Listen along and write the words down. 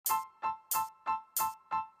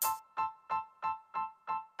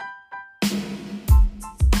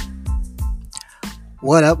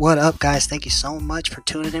What up, guys? Thank you so much for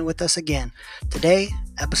tuning in with us again. Today,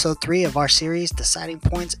 episode 3 of our series, Deciding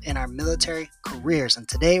Points in Our Military Careers. And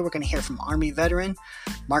today, we're going to hear from Army veteran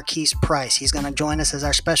Marquist Price. He's going to join us as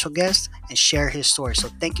our special guest and share his story. So,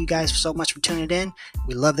 thank you guys so much for tuning in.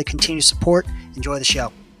 We love the continued support. Enjoy the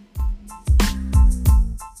show.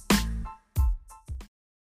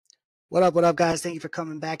 What up, guys? Thank you for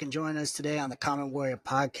coming back and joining us today on the Common Warrior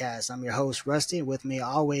Podcast. I'm your host, Rusty, and with me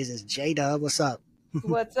always is J-Dub. What's up?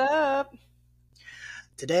 What's up?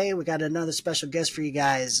 Today, we got another special guest for you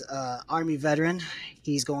guys, Army veteran.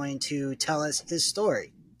 He's going to tell us his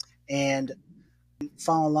story. And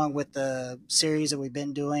follow along with the series that we've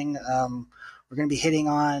been doing, we're going to be hitting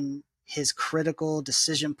on his critical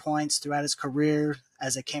decision points throughout his career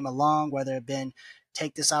as it came along, whether it been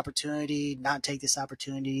take this opportunity, not take this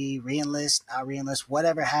opportunity, re-enlist, not re-enlist,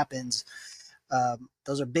 whatever happens.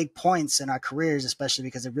 Those are big points in our careers, especially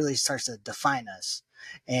because it really starts to define us.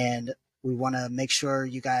 And we want to make sure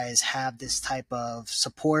you guys have this type of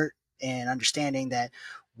support and understanding that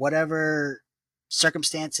whatever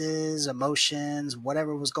circumstances, emotions,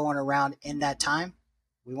 whatever was going around in that time,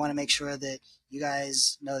 we want to make sure that you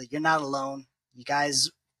guys know that you're not alone. You guys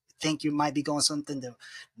think you might be going something that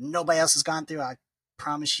nobody else has gone through. I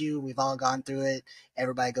promise you, we've all gone through it.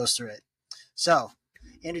 Everybody goes through it. So,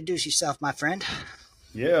 introduce yourself, my friend.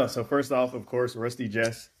 Yeah. So first off, of course, Rusty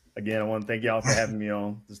Jess. Again, I want to thank y'all for having me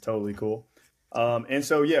on. It's totally cool.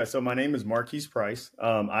 So my name is Marquist Price.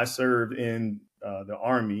 I served in the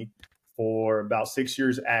Army for about 6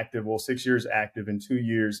 years active. Well, 6 years active and 2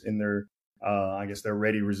 years in their, their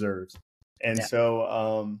ready reserves. And Yeah.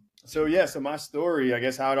 So my story, I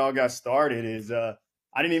guess how it all got started is I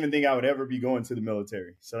didn't even think I would ever be going to the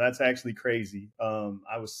military. So that's actually crazy.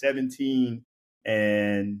 I was 17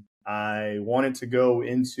 and I wanted to go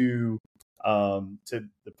into to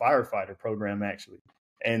the firefighter program, actually.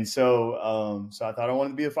 And so I thought I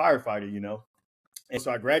wanted to be a firefighter, you know. And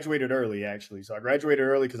so I graduated early, actually. So I graduated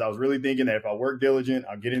early because I was really thinking that if I work diligent,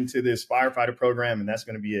 I'll get into this firefighter program and that's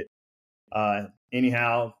going to be it.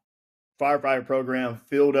 Anyhow, firefighter program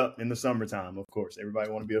filled up in the summertime, of course. Everybody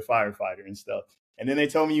want to be a firefighter and stuff. And then they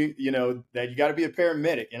told me, that you got to be a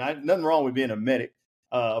paramedic. And nothing wrong with being a medic.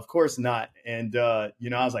 Of course not. And, I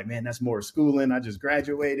was like, man, that's more schooling. I just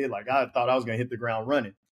graduated. Like I thought I was going to hit the ground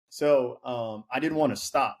running. So I didn't want to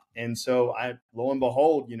stop. And so lo and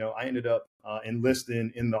behold, I ended up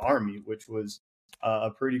enlisting in the Army, which was a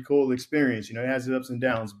pretty cool experience. It has its ups and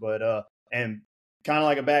downs, but and kind of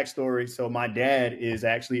like a backstory. So my dad is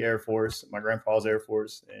actually Air Force. My grandpa's Air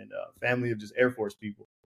Force and family of just Air Force people.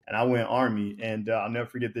 And I went Army, and I'll never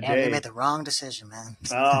forget the day. You made the wrong decision, man.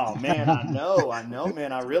 Oh, man, I know,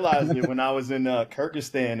 man. I realized it when I was in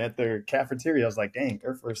Kyrgyzstan at their cafeteria. I was like, dang,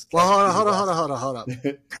 Air Force. Well, hold on.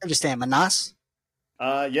 Kyrgyzstan, Manas?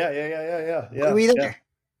 Yeah. When were you there?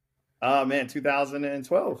 Man,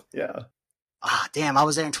 2012, yeah. Ah, damn, I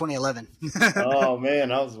was there in 2011. Oh,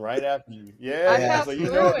 man, I was right after you. Yeah, I passed so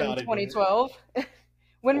through in 2012.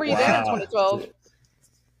 When were you there in 2012?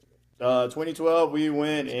 2012, we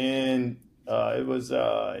went in, it was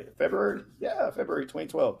February. Yeah, February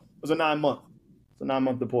 2012. It was a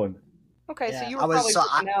 9-month deployment. Okay, Yeah, so you were probably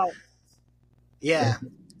looking out. Yeah.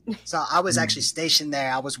 So I was actually stationed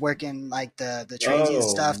there. I was working like the transient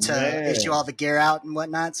stuff to issue all the gear out and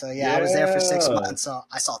whatnot. So yeah, I was there for 6 months. So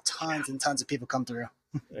I saw tons and tons of people come through.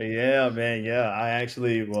 Yeah, man. Yeah, that's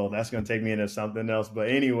going to take me into something else. But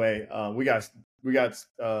anyway, we got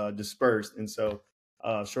dispersed. And so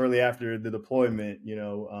shortly after the deployment,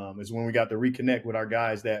 is when we got to reconnect with our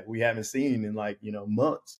guys that we haven't seen in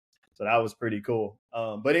months. So that was pretty cool.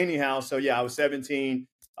 But anyhow, so yeah, I was 17.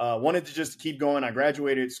 Wanted to just keep going. I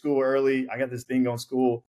graduated school early. I got this thing on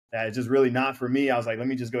school that is just really not for me. I was like, let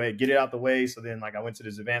me just go ahead and get it out the way. So then I went to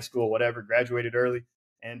this advanced school, whatever, graduated early.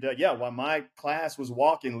 And while my class was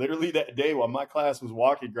walking, literally that day while my class was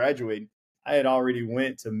walking, graduating, I had already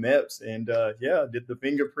went to MEPS and did the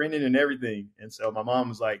fingerprinting and everything. And so my mom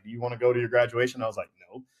was like, do you want to go to your graduation? I was like,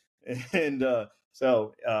 no. And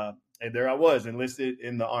and there I was enlisted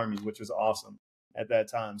in the Army, which was awesome at that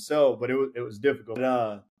time. So, but it was difficult.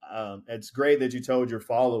 It's great that you told your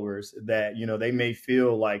followers that, they may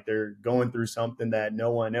feel like they're going through something that no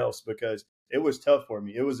one else, because it was tough for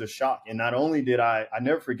me. It was a shock. And not only did I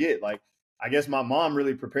never forget, like, I guess my mom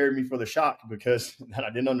really prepared me for the shock because I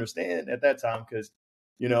didn't understand at that time because,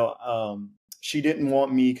 she didn't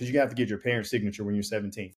want me, because you have to get your parents' signature when you're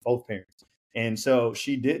 17, both parents. And so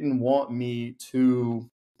she didn't want me to,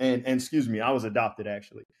 and excuse me, I was adopted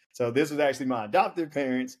actually. So this was actually my adopted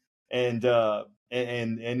parents and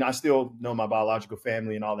I still know my biological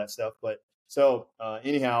family and all that stuff. But So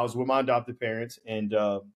anyhow, I was with my adopted parents, and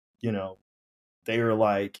you know, they were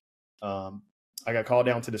like, I got called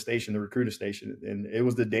down to the station, the recruiter station, and it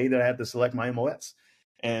was the day that I had to select my MOS.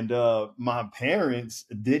 And my parents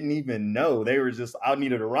didn't even know. They were just, I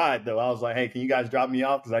needed a ride though. I was like, hey, can you guys drop me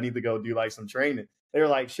off? Because I need to go do like some training. They were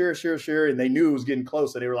like, sure, sure, sure. And they knew it was getting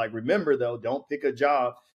close. So they were like, remember though, don't pick a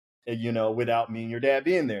job, you know, without me and your dad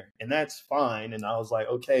being there. And that's fine. And I was like,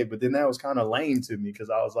 okay. But then that was kind of lame to me because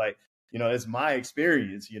I was like, you know, it's my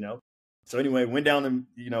experience, you know. So anyway, went down to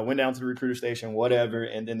the recruiter station, whatever.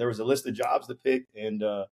 And then there was a list of jobs to pick. And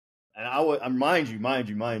I was, mind you,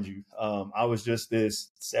 I was just this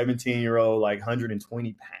 17-year-old, like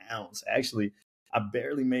 120 pounds. Actually, I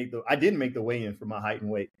didn't make the weigh-in for my height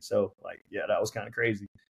and weight. So like, yeah, that was kind of crazy.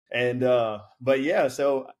 And, but yeah,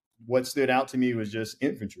 so what stood out to me was just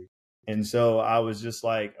infantry. And so I was just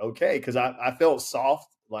like, okay, because I felt soft,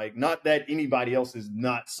 like not that anybody else is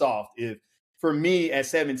not soft. If for me at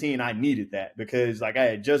 17, I needed that because like I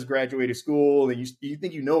had just graduated school and you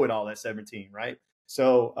think you know it all at 17, right?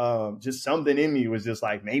 So just something in me was just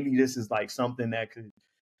like, maybe this is like something that could,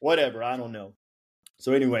 whatever, I don't know.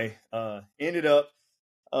 So anyway, ended up,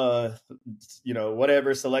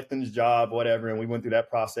 whatever, selecting this job, whatever. And we went through that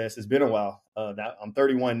process. It's been a while. I'm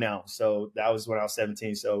 31 now. So that was when I was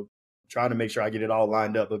 17. So trying to make sure I get it all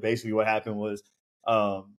lined up. But basically what happened was,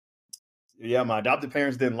 my adopted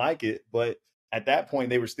parents didn't like it, but at that point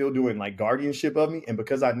they were still doing like guardianship of me. And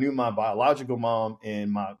because I knew my biological mom and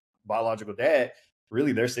my biological dad,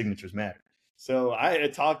 really their signatures mattered. So I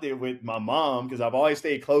had talked it with my mom because I've always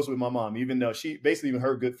stayed close with my mom, even though she basically, even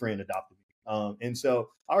her good friend adopted me. And so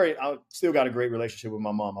I still got a great relationship with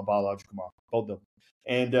my mom, my biological mom, both of them.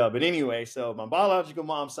 And but anyway, so my biological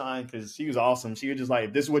mom signed because she was awesome. She was just like,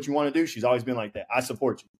 if this is what you want to do, she's always been like that. I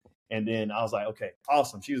support you. And then I was like, okay,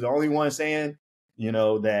 awesome. She was the only one saying,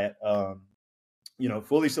 that,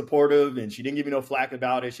 fully supportive, and she didn't give me no flack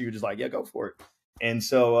about it. She was just like, yeah, go for it. And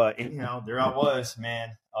so anyhow, there I was,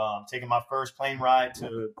 man, taking my first plane ride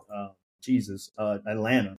to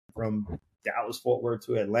Atlanta, from Dallas, Fort Worth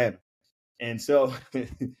to Atlanta. And so,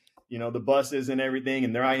 the buses and everything.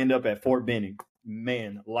 And there I end up at Fort Benning.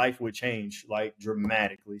 Man, life would change like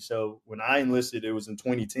dramatically. So when I enlisted, it was in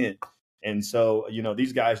 2010. And so,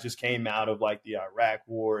 these guys just came out of like the Iraq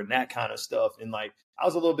war and that kind of stuff. And like, I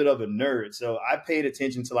was a little bit of a nerd. So I paid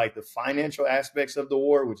attention to like the financial aspects of the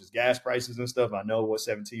war, which is gas prices and stuff. I know what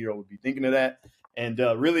 17-year-old would be thinking of that, and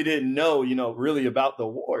really didn't know, really about the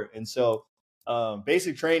war. And so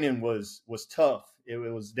basic training was tough. It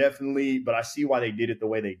was definitely, but I see why they did it the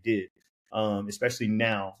way they did. Especially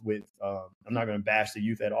now with, I'm not going to bash the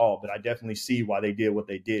youth at all, but I definitely see why they did what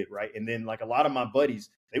they did. Right. And then like a lot of my buddies,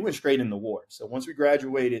 they went straight in the war. So once we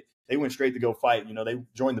graduated, they went straight to go fight. They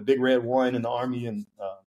joined the Big Red One in the Army, and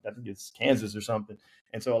I think it's Kansas or something.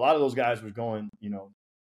 And so a lot of those guys were going,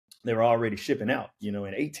 they were already shipping out,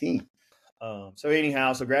 at 18. So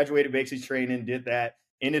anyhow, so graduated basic training, did that,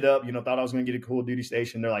 ended up, thought I was going to get a cool duty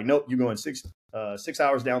station. They're like, nope, you're going 6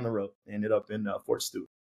 hours down the road. Ended up in Fort Stewart.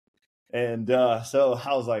 And so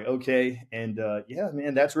I was like, okay. And yeah,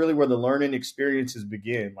 man, that's really where the learning experiences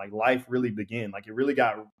begin. Like life really began. Like it really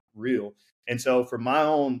got real. And so from my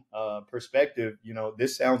own perspective,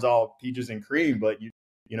 this sounds all peaches and cream, but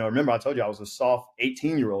remember I told you I was a soft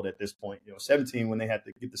 18-year-old at this point, 17 when they had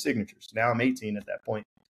to get the signatures. Now I'm 18 at that point.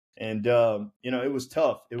 And, it was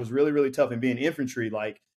tough. It was really, really tough. And being infantry,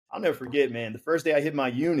 like I'll never forget, man, the first day I hit my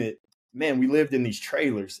unit, man, we lived in these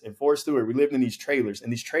trailers in Fort Stewart. We lived in these trailers,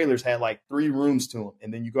 and these trailers had like 3 rooms to them.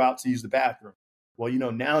 And then you go out to use the bathroom. Well,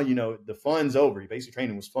 now, the fun's over. Basic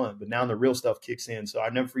training was fun, but now the real stuff kicks in. So I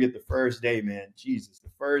never forget the first day, man. Jesus,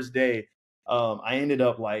 the first day, I ended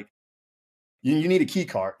up like, you need a key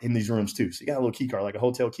card in these rooms too. So you got a little key card, like a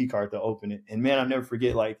hotel key card to open it. And man, I'll never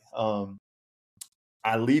forget, like,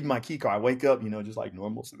 I leave my key card. I wake up, just like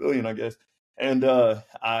normal civilian, I guess. And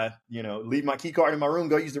I, leave my key card in my room,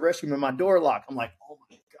 go use the restroom, and my door locked. I'm like, oh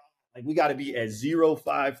my God, like we got to be at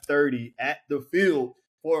 05:30 at the field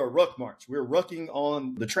for a ruck march. We're rucking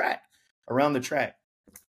on the track, around the track.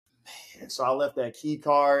 Man, so I left that key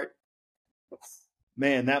card.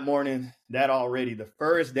 Man, that morning, the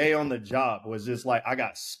first day on the job was just like, I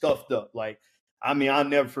got scuffed up. Like, I mean, I'll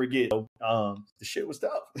never forget. The shit was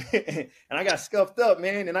tough. And I got scuffed up,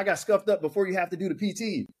 man. And I got scuffed up before you have to do the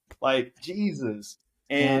PT. Like, Jesus.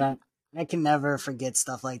 And I can never forget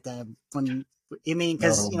stuff like that.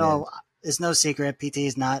 Because, it's no secret, PT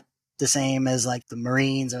is not the same as like the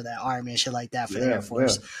Marines or the Army and shit like that for the Air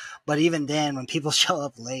Force. Yeah. But even then, when people show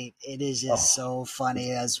up late, it is just so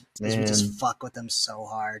funny as we just Man. fuck with them so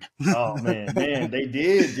hard. Oh man, they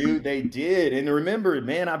did, dude. They did. And remember,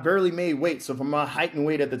 man, I barely made weight. So for my height and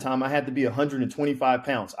weight at the time, I had to be 125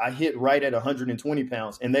 pounds. I hit right at 120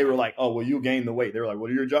 pounds. And they were like, oh, well, you'll gain the weight. They were like,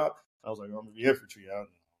 what are your job? I was like, I'm in the infantry. I don't know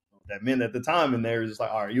what that meant at the time. And they were just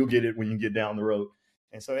like, all right, you'll get it when you get down the road.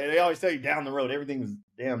 And so they always tell you down the road. Everything was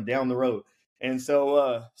damn down the road. And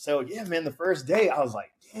so yeah, man, the first day I was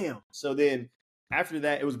like, damn. So then after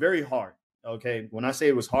that, it was very hard. Okay. When I say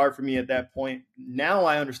it was hard for me at that point, now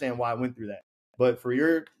I understand why I went through that. But for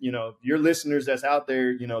your listeners that's out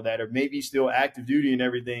there, that are maybe still active duty and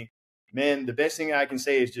everything, man, the best thing I can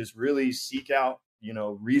say is just really seek out,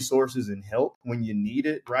 resources and help when you need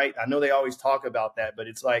it. Right. I know they always talk about that, but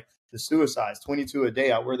it's like the suicides, 22 a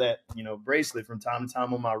day. I wear that, bracelet from time to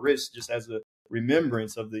time on my wrist, just as a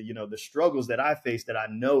remembrance of the, the struggles that I faced that I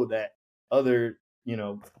know that other,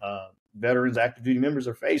 veterans, active duty members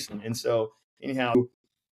are facing. And so anyhow,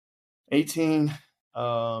 18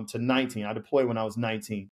 to 19, I deployed when I was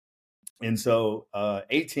 19. And so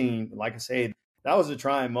 18, like I said, that was a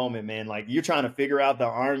trying moment, man. Like you're trying to figure out the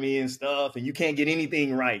Army and stuff and you can't get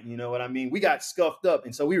anything right. You know what I mean? We got scuffed up.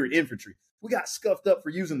 And so we were infantry. We got scuffed up for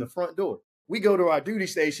using the front door. We go to our duty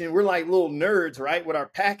station. We're like little nerds, right? With our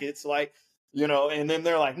packets, like, and then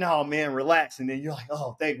they're like, no, man, relax. And then you're like,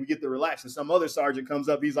 oh, we get to relax. And some other sergeant comes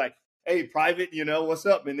up. He's like, hey, private, what's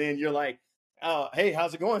up? And then you're like, hey,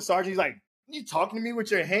 how's it going, sergeant? He's like, you talking to me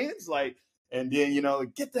with your hands? Like, and then,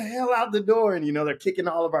 get the hell out the door. And, they're kicking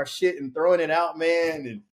all of our shit and throwing it out, man.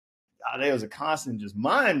 And there was a constant just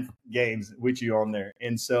mind games with you on there.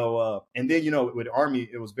 And so, and then, with Army,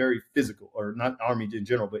 it was very physical, or not Army in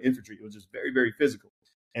general, but infantry. It was just very, very physical.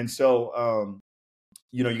 And so,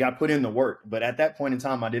 you got to put in the work. But at that point in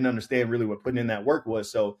time, I didn't understand really what putting in that work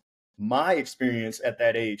was. So my experience at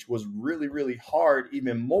that age was really, really hard,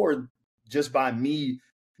 even more just by me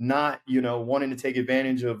not, wanting to take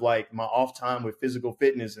advantage of like my off time with physical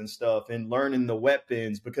fitness and stuff and learning the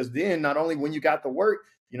weapons. Because then not only when you got the work,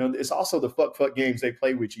 it's also the fuck games they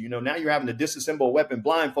play with you. Now you're having to disassemble a weapon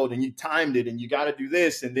blindfold and you timed it and you got to do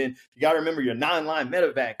this. And then you got to remember your 9-line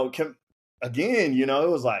medevac. Again, it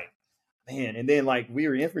was like, man. And then like we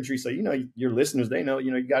were infantry. So, your listeners, they know,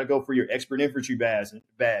 you got to go for your expert infantry badge.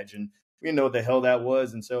 And we didn't know what the hell that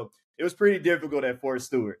was. And so it was pretty difficult at Fort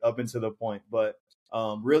Stewart up until the point. But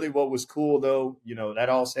really what was cool, though, that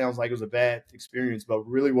all sounds like it was a bad experience. But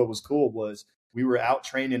really what was cool was we were out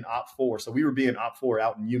training Op 4. So we were being Op 4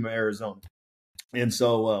 out in Yuma, Arizona. And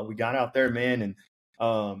so we got out there, man. And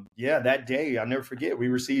that day, I'll never forget, we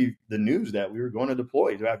received the news that we were going to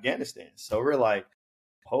deploy to Afghanistan. So we're like,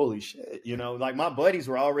 holy shit, like my buddies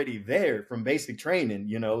were already there from basic training,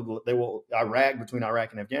 they were between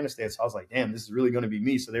Iraq and Afghanistan. So I was like, damn, this is really going to be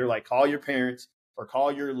me. So they were like, call your parents or call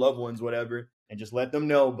your loved ones, whatever, and just let them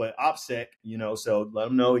know. But OPSEC, so let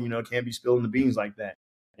them know, can't be spilling the beans like that.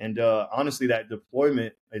 And honestly, that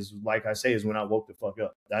deployment is, like I say, is when I woke the fuck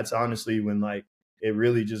up. That's honestly when like it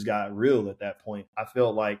really just got real at that point. I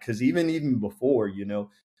felt like, because even before,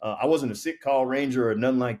 I wasn't a sick call ranger or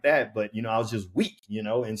nothing like that, but, I was just weak,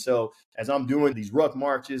 and so as I'm doing these ruck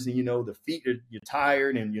marches and, the feet you're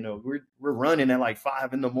tired and, we're running at like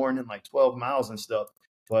 5 a.m, like 12 miles and stuff.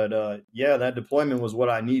 But that deployment was what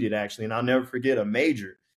I needed, actually. And I'll never forget a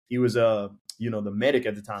major. He was, the medic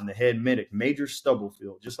at the time, the head medic, Major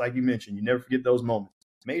Stubblefield, just like you mentioned. You never forget those moments.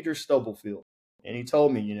 Major Stubblefield. And he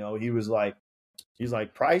told me, he's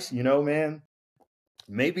like, Price, man,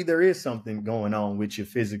 maybe there is something going on with you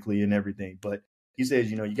physically and everything. But he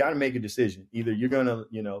says, you got to make a decision. Either you're going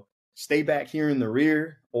to, stay back here in the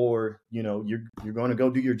rear, or, you're going to go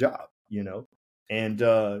do your job, and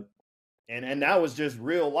that was just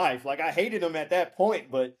real life. Like I hated him at that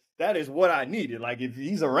point, but that is what I needed. Like if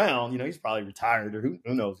he's around, he's probably retired or who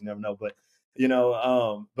knows, you never know. But,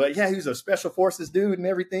 but yeah, he was a special forces dude and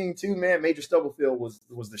everything too, man. Major Stubblefield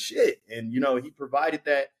was the shit. And, he provided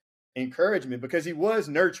that encouragement because he was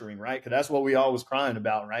nurturing, right? Because that's what we always crying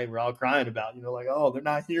about, right? We're all crying about, like, oh, they're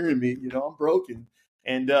not hearing me, I'm broken.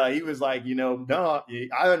 And he was like, no,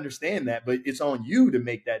 I understand that, but it's on you to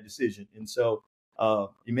make that decision. And so I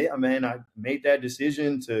made that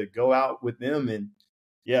decision to go out with them. And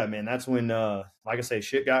yeah, man, that's when, like I say,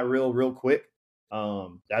 shit got real quick.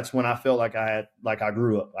 That's when I felt like I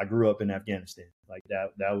grew up. I grew up in Afghanistan. Like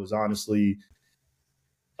that was honestly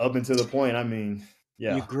up until the point. I mean,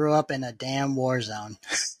 yeah. You grew up in a damn war zone.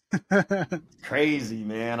 Crazy,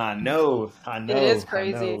 man. I know. It is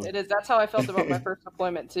crazy. It is. That's how I felt about my first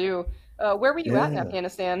deployment too. Where were you at in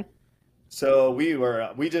Afghanistan? So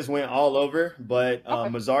we just went all over, but Okay.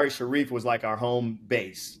 Mazari Sharif was like our home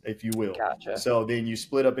base, if you will. Gotcha. So then you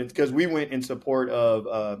split up because we went in support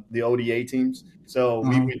of the ODA teams. So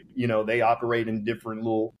we Mhm. went, they operate in different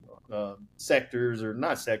little sectors, or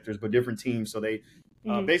not sectors, but different teams. So they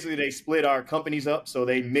Hmm. basically they split our companies up. So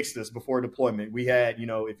they mixed us before deployment. We had,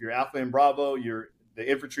 if you're Alpha and Bravo, you're the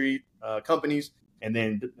infantry companies, and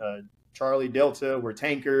then Charlie Delta were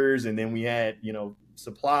tankers, and then we had,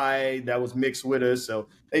 supply that was mixed with us. So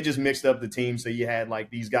they just mixed up the team. So you had like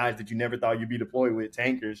these guys that you never thought you'd be deployed with,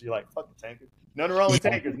 tankers. You're like, fucking tankers. Nothing wrong with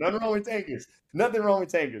Yeah. tankers. Nothing wrong with tankers. Nothing wrong with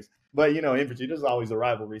tankers. But infantry, there's always a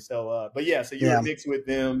rivalry. So but yeah, so you were Yeah. mixed with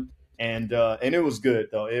them, and it was good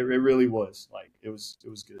though. It really was. Like it was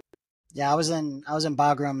good. Yeah, I was in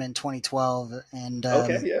Bagram in 2012, and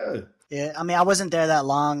Okay, yeah. yeah, I mean, I wasn't there that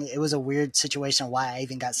long. It was a weird situation why I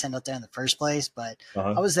even got sent up there in the first place, but I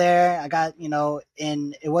Uh-huh. was there. I got,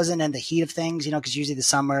 and it wasn't in the heat of things, because usually the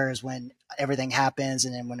summer is when everything happens,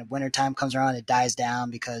 and then when the winter time comes around, it dies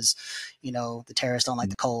down because, the terrorists don't like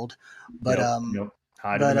the cold. But Yep. Yep.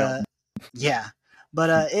 Hide in the but mountain. yeah,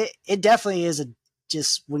 but it definitely is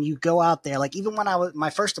just when you go out there, like even when my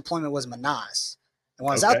first deployment was Manas. And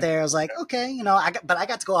when I was out Okay. there, I was like, okay, I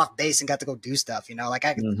got to go off base and got to go do stuff, like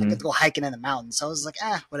I got to go hiking in the mountains. So I was like,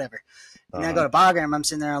 whatever. And then I go Uh-huh. to Bagram, I'm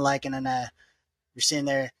sitting there like, and then you're sitting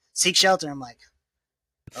there, seek shelter. I'm like,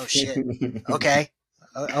 oh shit, okay,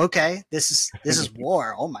 okay, this is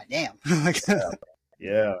war. Oh my damn. Like,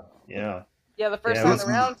 Yeah. Yeah. Yeah, the first Yeah. It time the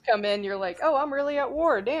was. rounds come in, you're like, oh, I'm really at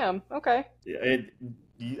war. Damn. Okay.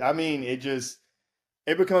 I mean,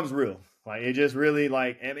 it becomes real. Like it just really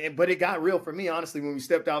like, but it got real for me honestly when we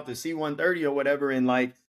stepped out the C-130 or whatever, and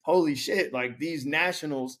like, holy shit, like these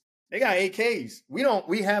nationals, they got AKs.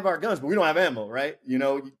 We have our guns, but we don't have ammo, right?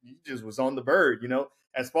 You just was on the bird.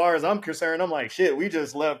 As far as I'm concerned, I'm like, shit. We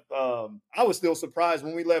just left. I was still surprised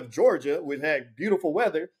when we left Georgia. We had beautiful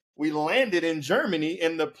weather. We landed in Germany,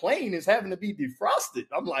 and the plane is having to be defrosted.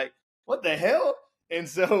 I'm like, what the hell? And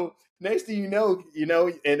so next thing and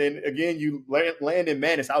then again, you land in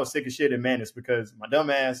Manus. I was sick of shit in Manus because my dumb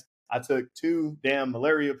ass, I took 2 damn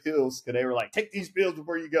malaria pills because they were like, take these pills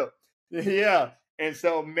before you go. Yeah. And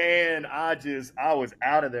so, man, I was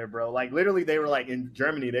out of there, bro. Like literally, they were like in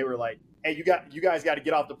Germany, they were like, hey, you guys got to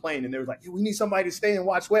get off the plane. And they were like, hey, we need somebody to stay and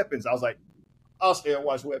watch weapons. I was like, I'll stay and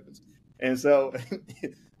watch weapons. And so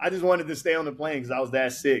I just wanted to stay on the plane because I was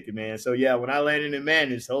that sick, man. So yeah, when I landed in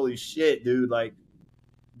Manus, holy shit, dude, like,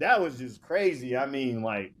 that was just crazy. I mean,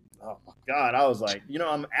 like, oh my God, I was like,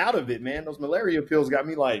 I'm out of it, man. Those malaria pills got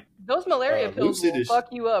me like Those malaria pills will lucid-ish. fuck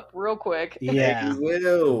you up real quick. They yeah,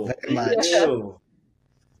 will. very They much. Yeah. will.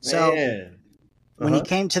 So Man. when you Uh-huh.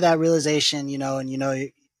 came to that realization,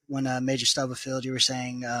 and when Major Stubblefield, you were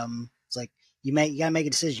saying, it's like you gotta make a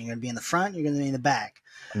decision. You're gonna be in the front, you're gonna be in the back.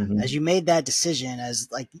 As Mm-hmm. you made that decision, as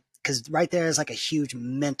like, because right there is like a huge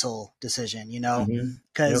mental decision, Mm-hmm. Yep.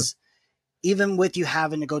 because even with you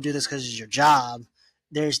having to go do this because it's your job,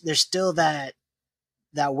 there's still that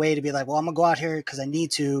way to be like, well, I'm gonna go out here because I need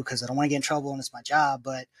to, because I don't want to get in trouble and it's my job.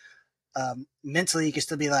 But mentally, you can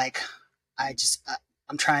still be like,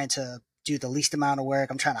 I'm trying to do the least amount of work.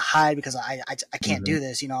 I'm trying to hide because I can't Mm-hmm. do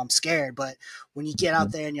this. I'm scared. But when you get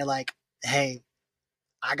out there and you're like, hey,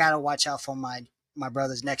 I gotta watch out for my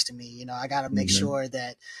brothers next to me. I gotta make Mm-hmm. sure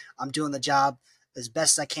that I'm doing the job as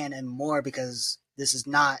best as I can and more, because this is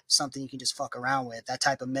not something you can just fuck around with. That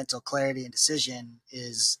type of mental clarity and decision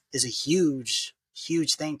is a huge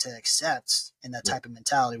thing to accept in that type of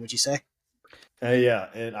mentality. Would you say? Yeah,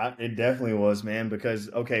 it definitely was, man. Because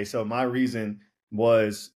okay, so my reason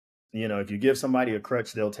was, if you give somebody a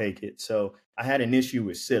crutch, they'll take it. So I had an issue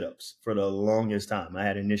with sit-ups for the longest time. I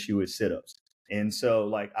had an issue with sit-ups, and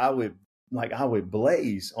so I would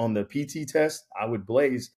blaze on the PT test. I would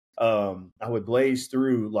blaze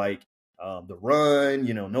through like the run,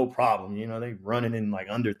 no problem. They running in like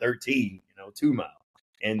under 13, 2 mile,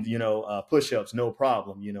 and push-ups, no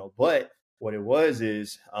problem. But what it was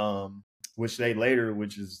is which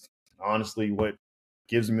is honestly what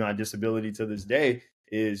gives me my disability to this day,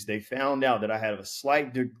 is they found out that I had a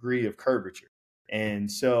slight degree of curvature.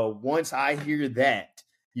 And so once I hear that,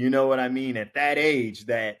 you know what I mean, at that age,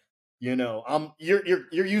 that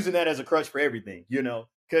you're using that as a crutch for everything,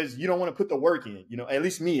 because you don't want to put the work in, at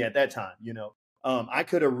least me at that time, I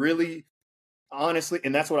could have really honestly,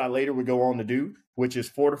 and that's what I later would go on to do, which is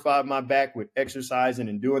fortify my back with exercising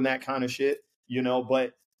and doing that kind of shit,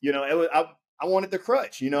 but it was, I wanted the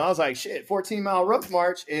crutch, I was like, shit, 14-mile rough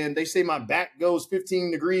march, and they say my back goes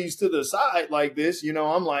 15 degrees to the side like this,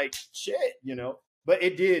 I'm like, shit, But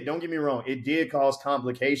it did. Don't get me wrong. It did cause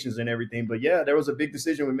complications and everything. But yeah, there was a big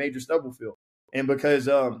decision with Major Stubblefield. And because,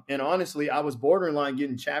 and honestly, I was borderline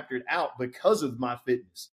getting chaptered out because of my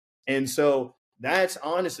fitness. And so that's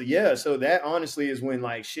honestly, yeah. So that honestly is when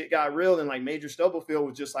like shit got real. And like Major Stubblefield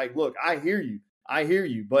was just like, look, I hear you. I hear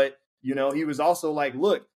you. But, you know, he was also like,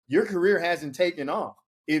 look, your career hasn't taken off.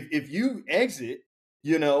 If you exit,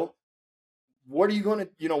 you know, what are you going to,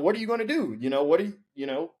 you know, what are you going to do? You know,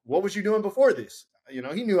 what was you doing before this? You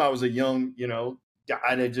know, he knew I was a young, you know,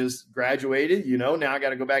 guy that just graduated, you know, now I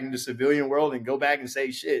got to go back into the civilian world and go back and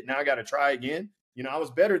say shit. Now I got to try again. You know, I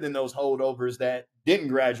was better than those holdovers that didn't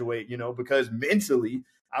graduate, you know, because mentally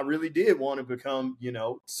I really did want to become, you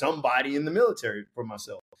know, somebody in the military for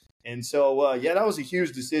myself. And so, yeah, that was a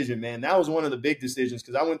huge decision, man. That was one of the big decisions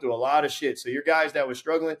because I went through a lot of shit. So your guys that were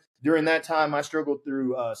struggling during that time, I struggled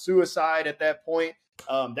through suicide at that point.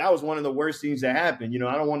 That was one of the worst things that happened. You know,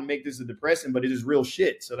 I don't want to make this a depressing, but it is real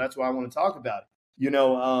shit. So that's why I want to talk about it. You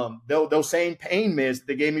know, those same pain meds that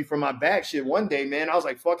they gave me for my back shit one day, man, I was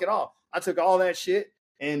like, fuck it all. I took all that shit.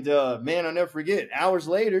 And man, I'll never forget. Hours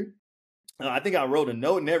later, I think I wrote a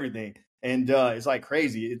note and everything. And it's like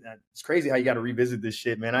crazy. It's crazy how you got to revisit this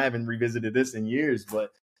shit, man. I haven't revisited this in years,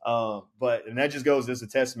 but and that just goes as a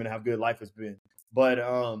testament of how good life has been. But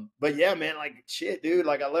yeah, man, like shit, dude.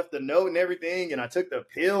 Like I left the note and everything, and I took the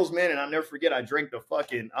pills, man. And I'll never forget. I drank the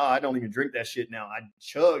fucking. I don't even drink that shit now. I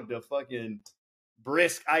chugged the fucking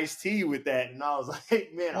brisk iced tea with that, and I was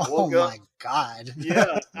like, man, I woke up. Oh my god.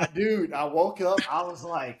 Yeah, dude, I woke up. I was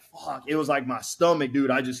like, fuck. It was like my stomach,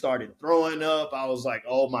 dude. I just started throwing up. I was like,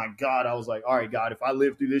 oh my God. I was like, all right, God, if I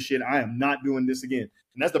live through this shit, I am not doing this again.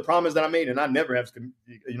 And that's the promise that I made. And I never have,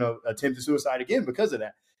 you know, attempted suicide again because of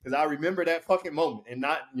that. Because I remember that fucking moment. And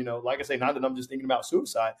not, you know, like I say, not that I'm just thinking about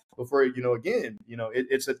suicide, but for, you know, again, you know,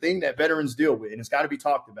 it's a thing that veterans deal with and it's got to be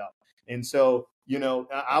talked about. And so, you know,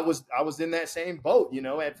 I was in that same boat, you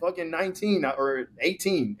know, at fucking 19 or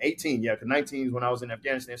 18. Yeah, because 19 is when I was in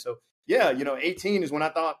Afghanistan. So yeah, you know, 18 is when I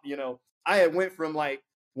thought, you know, I had went from like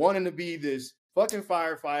wanting to be this fucking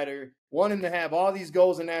firefighter, wanting to have all these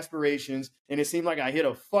goals and aspirations, and it seemed like I hit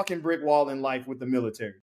a fucking brick wall in life with the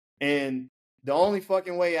military. And the only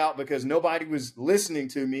fucking way out, because nobody was listening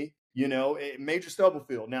to me, you know, Major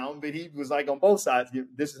Stubblefield. Now, but he was like on both sides.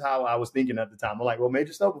 This is how I was thinking at the time. I'm like, well,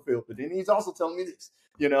 Major Stubblefield, but then he's also telling me this,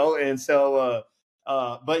 you know. And so,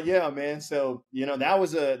 but yeah, man. So you know, that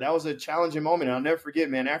was a challenging moment. And I'll never forget,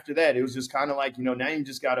 man. After that, it was just kind of like, you know, now you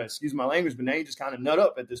just gotta, excuse my language, but now you just kind of nut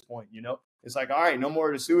up at this point, you know. It's like, all right, no more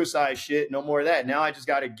of the suicide shit, no more of that. Now I just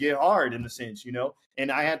got to get hard in a sense, you know. And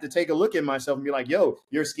I had to take a look at myself and be like, yo,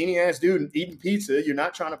 you're a skinny ass dude eating pizza. You're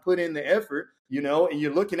not trying to put in the effort, you know, and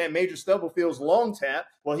you're looking at Major Stubblefield's long tap.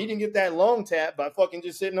 Well, he didn't get that long tap by fucking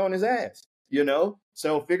just sitting on his ass, you know.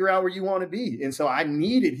 So figure out where you want to be. And so I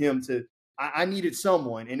needed him to, I needed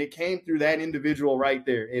someone, and it came through that individual right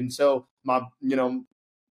there. And so my, you know,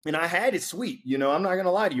 and I had it sweet, you know, I'm not going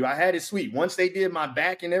to lie to you. I had it sweet. Once they did my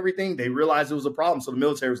back and everything, they realized it was a problem. So the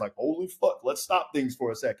military was like, holy fuck, let's stop things for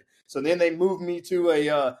a second. So then they moved me to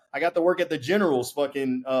I got to work at the general's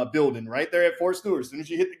fucking building right there at Fort Stewart as soon as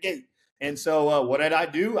you hit the gate. And so what did I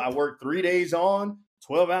do? I worked 3 days on,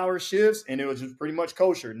 12-hour shifts, and it was just pretty much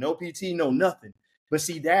kosher. No PT, no nothing. But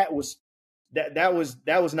see, that was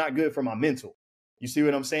not good for my mental. You see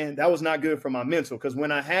what I'm saying? That was not good for my mental, because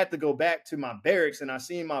when I had to go back to my barracks and I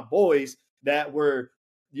seen my boys that were,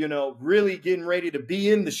 you know, really getting ready to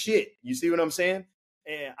be in the shit. You see what I'm saying?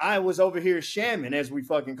 And I was over here shamming, as we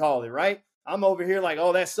fucking call it, right? I'm over here like,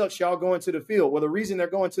 oh, that sucks. Y'all going to the field. Well, the reason they're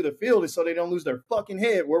going to the field is so they don't lose their fucking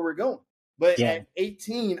head where we're going. But at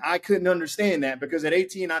 18, I couldn't understand that, because at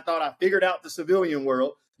 18, I thought I figured out the civilian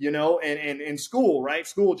world, you know, and in school, right?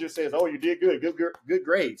 School just says, oh, you did good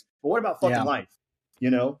grades. But what about fucking life? You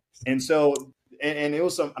know? And so, and it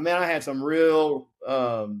was some, I mean, I had some real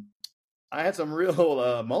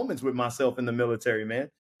moments with myself in the military, man.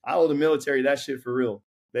 I owe the military that shit for real.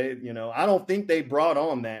 They, you know, I don't think they brought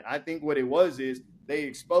on that. I think what it was is they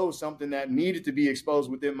exposed something that needed to be exposed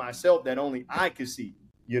within myself that only I could see.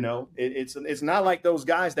 You know, it's not like those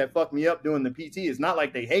guys that fucked me up doing the PT. It's not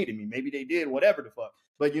like they hated me. Maybe they did, whatever the fuck.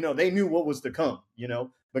 But, you know, they knew what was to come, you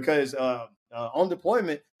know, because on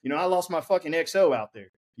deployment, you know, I lost my fucking XO out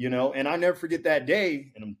there, you know, and I never forget that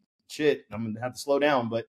day. And I'm going to have to slow down.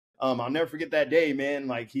 But I'll never forget that day, man.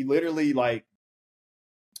 Like, he literally, like,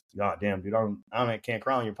 God damn, dude, I can't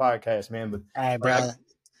cry on your podcast, man. But all right, bro.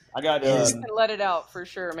 I got let it out for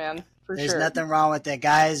sure, man. For There's sure. nothing wrong with that,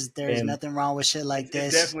 guys. There's And nothing wrong with shit like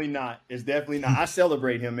this. It's definitely not. It's definitely not. I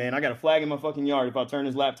celebrate him, man. I got a flag in my fucking yard. If I turn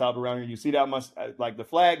his laptop around here, you see that like the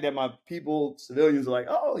flag that my people, civilians are like,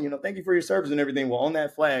 oh, thank you for your service and everything. Well, on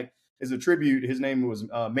that flag is a tribute. His name was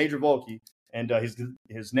Major Volkey, and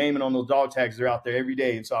his name and on those dog tags are out there every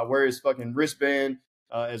day. And so I wear his fucking wristband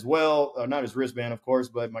as well. Not his wristband, of course,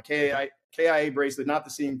 but my KIA bracelet, not to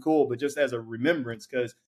seem cool, but just as a remembrance,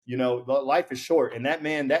 because life is short. And that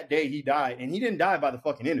man, that day he died, and he didn't die by the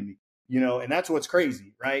fucking enemy. And that's what's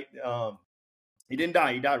crazy, right? He didn't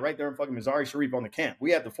die. He died right there in fucking Mazari Sharif on the camp.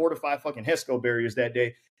 We had the fortified fucking HESCO barriers that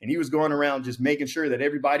day, and he was going around just making sure that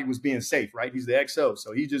everybody was being safe, right? He's the XO,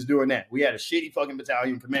 so he's just doing that. We had a shitty fucking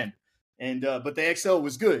battalion commander, and but the XO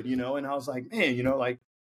was good, and I was like, man, like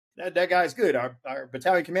that guy's good. Our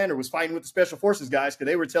battalion commander was fighting with the special forces guys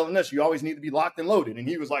because they were telling us you always need to be locked and loaded, and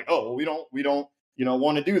he was like, oh, well, we don't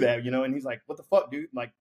want to do that, and he's like, what the fuck, dude?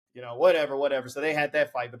 Like, whatever. So they had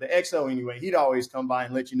that fight. But the XO, anyway, he'd always come by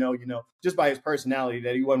and let you know, just by his personality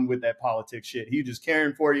that he wasn't with that politics shit. He was just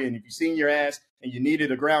caring for you. And if you seen your ass and you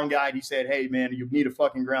needed a ground guide, he said, hey, man, you need a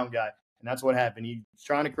fucking ground guide. And that's what happened. He was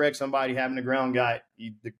trying to correct somebody having a ground guide.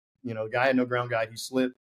 The guy had no ground guide. He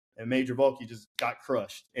slipped. And Major Volkey just got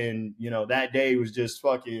crushed. And, that day was just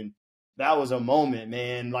fucking, that was a moment,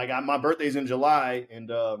 man. Like, my birthday's in July.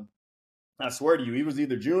 And I swear to you, he was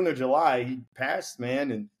either June or July. He passed,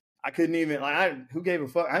 man. And I couldn't even, who gave a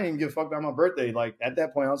fuck? I didn't even give a fuck about my birthday. Like, at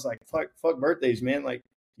that point, I was like, fuck birthdays, man. Like,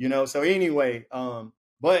 so anyway,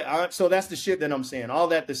 so that's the shit that I'm saying. All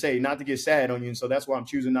that to say, not to get sad on you. And so that's why I'm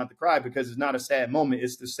choosing not to cry, because it's not a sad moment.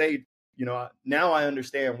 It's to say, now I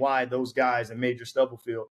understand why those guys in Major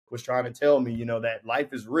Stubblefield was trying to tell me, that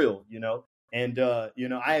life is real, and,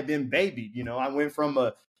 I had been babied, I went from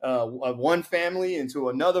a one family into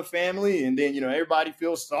another family, and then everybody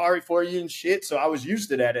feels sorry for you and shit. So I was used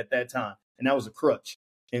to that at that time, and that was a crutch.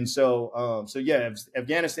 And so yeah,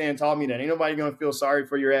 Afghanistan taught me that ain't nobody gonna feel sorry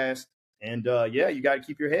for your ass, and yeah, you got to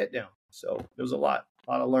keep your head down. So there was a lot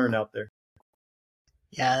to learn out there.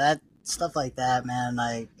 Yeah, that stuff like that, man.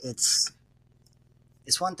 Like it's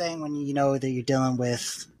one thing when you know that you're dealing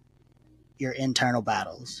with your internal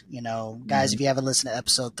battles. Guys, if you haven't listened to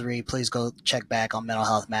episode 3, please go check back on Mental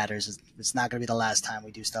Health Matters. It's not going to be the last time we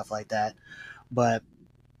do stuff like that. But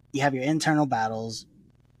you have your internal battles,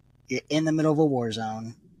 you're in the middle of a war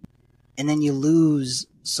zone, and then you lose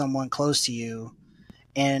someone close to you.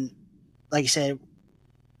 And like you said,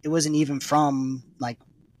 it wasn't even from like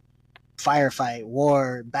firefight,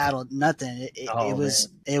 war, battle, nothing.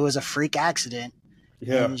 It was a freak accident.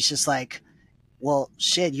 Yeah. And it's just like, well,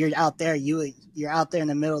 shit, you're out there. You're out there in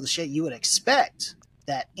the middle of the shit. You would expect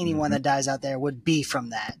that anyone that dies out there would be from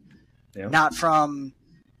that, not from,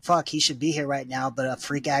 fuck, he should be here right now, but a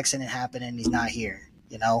freak accident happened and he's not here.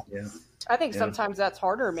 Yeah. I think sometimes that's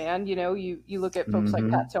harder, man. You look at folks like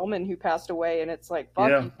Pat Tillman who passed away, and it's like, fuck,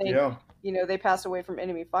 you think they passed away from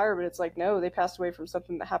enemy fire, but it's like, no, they passed away from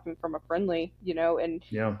something that happened from a friendly, and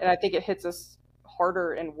I think it hits us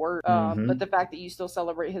harder and worse. But the fact that you still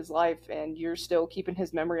celebrate his life and you're still keeping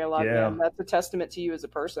his memory alive, man, that's a testament to you as a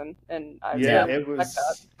person. And it was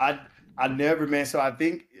that. I never, man. So I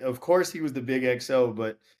think, of course, he was the big XO,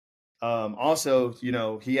 but also,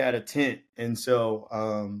 he had a tent, and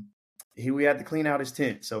so we had to clean out his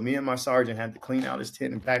tent. So me and my sergeant had to clean out his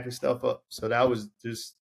tent and pack his stuff up. So that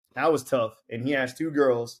was tough. And he has two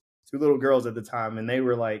little girls at the time, and they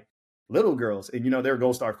were like little girls, and they're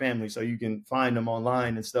Gold Star family, so you can find them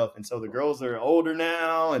online and stuff. And so the girls are older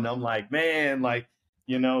now, and I'm like, man, like,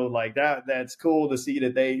 like that's cool to see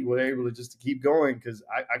that they were able to just to keep going, because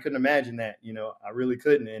I couldn't imagine that, I really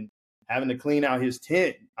couldn't. And having to clean out his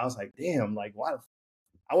tent, I was like, damn, like why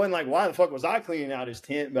the fuck was I cleaning out his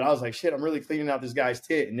tent? But I was like, shit, I'm really cleaning out this guy's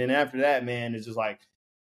tent. And then after that, man, it's just like,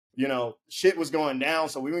 shit was going down.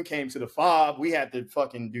 So we came to the fob. We had to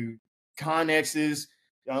fucking do connexes,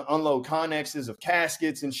 unload connexes of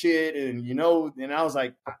caskets and shit. And, and I was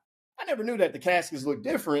like, I never knew that the caskets looked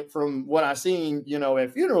different from what I seen,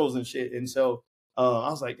 at funerals and shit. And so I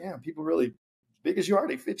was like, damn, people really, big as you are,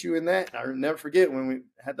 they fit you in that. I'll never forget when we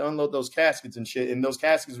had to unload those caskets and shit. And those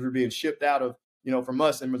caskets were being shipped out of, from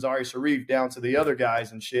us in Mazari Sharif down to the other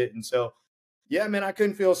guys and shit. And so, yeah, man, I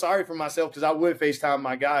couldn't feel sorry for myself, because I would FaceTime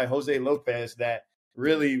my guy, Jose Lopez, that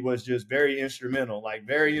really was just very instrumental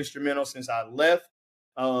since I left.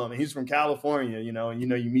 And he's from California, and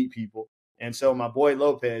you meet people. And so my boy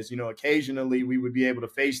Lopez, occasionally we would be able to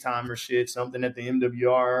FaceTime or shit, something at the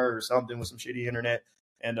MWR or something with some shitty internet.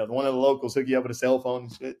 And one of the locals hook you up with a cell phone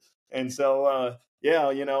and shit. And so, Yeah,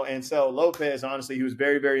 and so Lopez, honestly, he was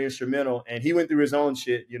very, very instrumental, and he went through his own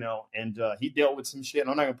shit, and he dealt with some shit. And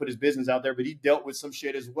I'm not gonna put his business out there, but he dealt with some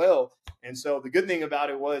shit as well. And so the good thing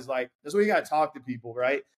about it was like that's why you gotta talk to people,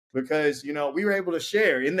 right? Because we were able to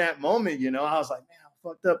share in that moment. I was like, man, I'm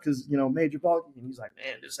fucked up because Major Balky, and he's like,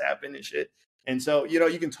 man, this happened and shit. And so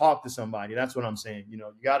you can talk to somebody. That's what I'm saying. You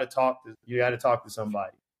gotta talk to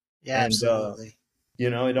somebody. Yeah, And absolutely.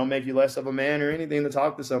 it don't make you less of a man or anything to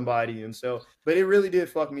talk to somebody. And so, but it really did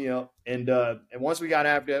fuck me up. And once we got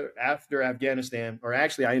after Afghanistan, or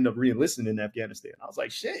actually I ended up re-enlisting in Afghanistan. I was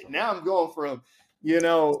like, shit, now I'm going from,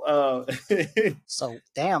 So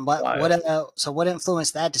damn, what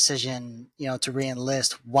influenced that decision, to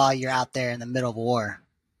re-enlist while you're out there in the middle of war?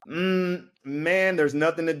 Man, there's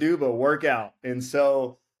nothing to do but work out. And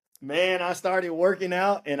so, man, I started working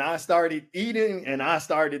out and I started eating and I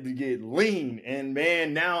started to get lean. And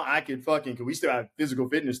man, now I could cause we still have physical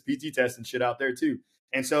fitness, PT tests and shit out there too.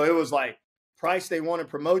 And so it was like, Price, they want to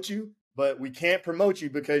promote you, but we can't promote you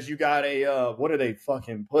because you got a, what do they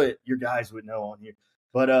fucking put? Your guys would know on here.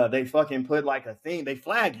 But they fucking put like a thing. They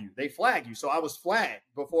flag you. So I was flagged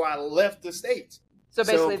before I left the States. So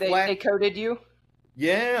basically they coded you?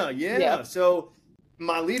 Yeah. So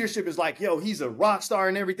my leadership is like, yo, he's a rock star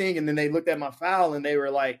and everything. And then they looked at my file and they were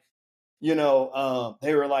like, but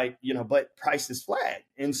Price is flagged.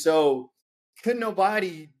 And so couldn't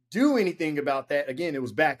nobody do anything about that. Again, it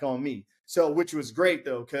was back on me. So, which was great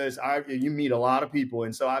though, because you meet a lot of people.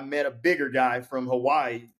 And so I met a bigger guy from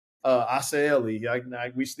Hawaii,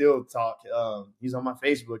 Asaeli. We still talk. He's on my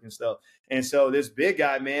Facebook and stuff. And so this big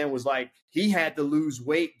guy, man, was like, he had to lose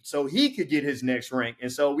weight so he could get his next rank. And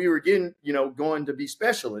so we were getting, going to be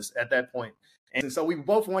specialists at that point. And so we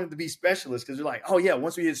both wanted to be specialists because we're like, oh yeah,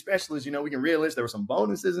 once we hit specialists, we can realize there were some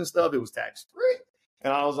bonuses and stuff. It was tax free.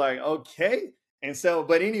 And I was like, okay. And so,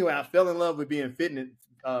 but anyway, I fell in love with being fit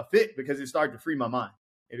because it started to free my mind.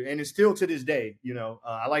 And it's still to this day,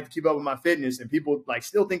 I like to keep up with my fitness, and people like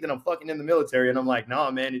still think that I'm fucking in the military. And I'm like, no,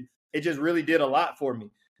 man, it just really did a lot for me,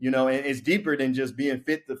 and it's deeper than just being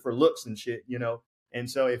fit for looks and shit, and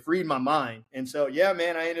so it freed my mind. And so, yeah,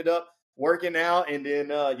 man, I ended up working out. And then,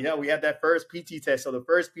 we had that first PT test. So the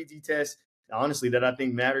first PT test, honestly, that I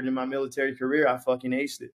think mattered in my military career, I fucking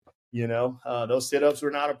aced it. Those sit-ups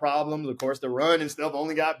were not a problem. Of course, the run and stuff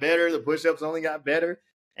only got better. The push-ups only got better.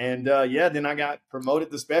 And then I got promoted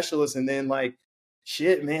to specialist, and then like,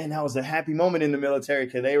 shit, man, that was a happy moment in the military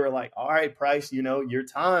because they were like, all right, Price, your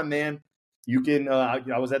time, man. You can,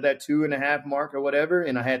 I was at that 2.5 mark or whatever,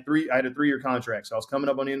 and I had a 3-year contract. So I was coming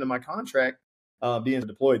up on the end of my contract being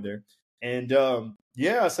deployed there. And so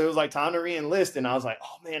it was like time to re-enlist. And I was like,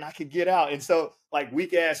 oh man, I could get out. And so like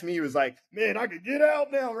weak ass me was like, man, I could get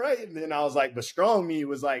out now, right? And then I was like, but strong me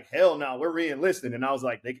was like, hell no, we're re-enlisting. And I was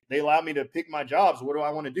like, they allowed me to pick my jobs. What do I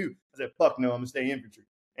want to do? I said, fuck no, I'm gonna stay infantry.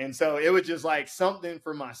 And so it was just like something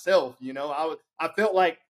for myself, I felt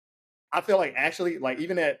like actually, like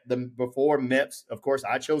even at before MEPS, of course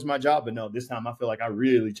I chose my job, but no, this time I feel like I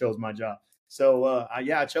really chose my job. So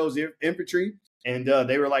I chose infantry. And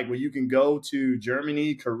they were like, well, you can go to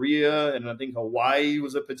Germany, Korea, and I think Hawaii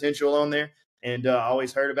was a potential on there. And I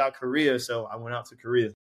always heard about Korea, so I went out to Korea.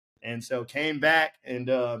 And so came back, and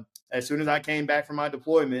as soon as I came back from my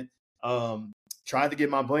deployment, tried to get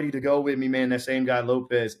my buddy to go with me, man, that same guy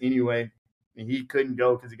Lopez anyway. And he couldn't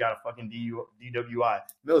go because he got a fucking DWI.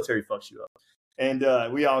 Military fucks you up.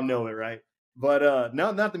 And we all know it, right? But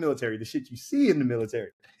not the military, the shit you see in the military.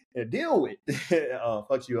 Deal with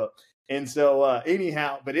fucks you up. And so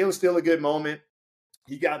anyhow, but it was still a good moment.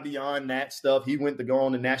 He got beyond that stuff. He went to go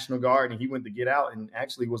on the National Guard, and he went to get out, and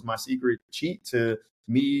actually was my secret cheat to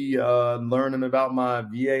me learning about my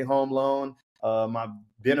VA home loan, my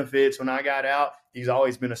benefits when I got out. He's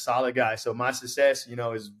always been a solid guy. So my success,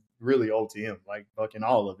 is really owed to him, like fucking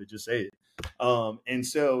all of it, just say it. And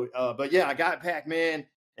so, but yeah, I got back, man.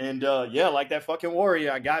 And like that fucking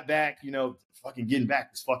warrior, I got back, fucking getting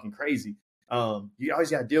back was fucking crazy. You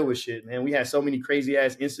always got to deal with shit, man. We had so many crazy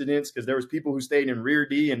ass incidents because there was people who stayed in rear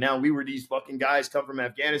D, and now we were these fucking guys come from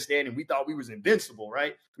Afghanistan, and we thought we was invincible,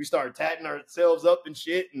 right? We started tatting ourselves up and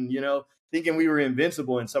shit, and thinking we were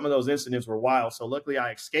invincible. And some of those incidents were wild. So luckily,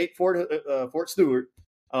 I escaped Fort Stewart.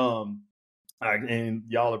 And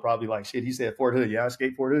y'all are probably like, shit, he said Fort Hood. Yeah, I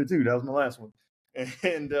escaped Fort Hood too. That was my last one.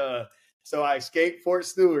 And so I escaped Fort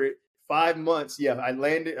Stewart. 5 months, I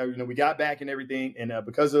landed, we got back and everything. And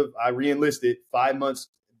because I re-enlisted, 5 months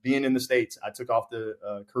being in the States, I took off to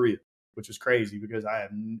Korea, which was crazy because I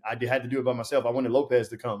had to do it by myself. I wanted Lopez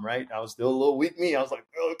to come, right? I was still a little weak me. I was like,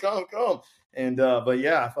 oh, come. And, but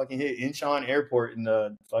yeah, I fucking hit Incheon Airport in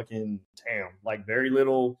the fucking town, like very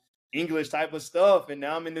little English type of stuff. And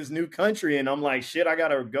now I'm in this new country and I'm like, shit, I got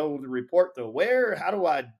to go to report to where? How do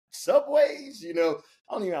I subways? You know,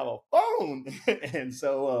 I don't even have a phone. And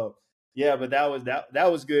so, yeah, but that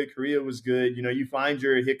was good. Korea was good. You know, you find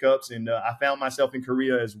your hiccups, and I found myself in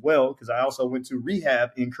Korea as well because I also went to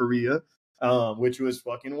rehab in Korea, which was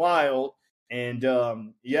fucking wild. And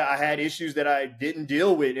yeah, I had issues that I didn't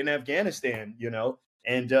deal with in Afghanistan, you know,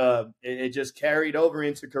 and it just carried over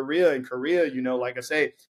into Korea. And Korea, you know, like I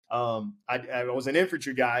say, I was an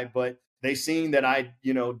infantry guy, but they seen that I,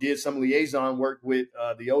 you know, did some liaison work with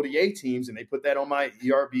the ODA teams, and they put that on my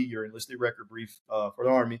ERB, your enlisted record brief for the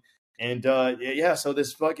Army. And yeah, so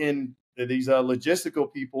these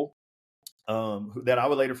logistical people that I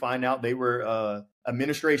would later find out they were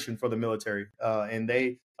administration for the military, and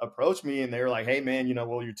they approached me and they were like, "Hey, man, you know,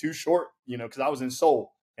 well, you're too short, you know, because I was in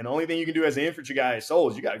Seoul, and the only thing you can do as an infantry guy at Seoul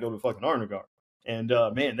is you got to go to the fucking Honor Guard." And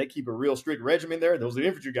man, they keep a real strict regimen there. Those are the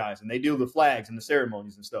infantry guys, and they deal with the flags and the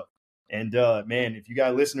ceremonies and stuff. And man, if you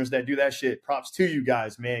got listeners that do that shit, props to you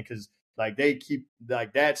guys, man, because like they keep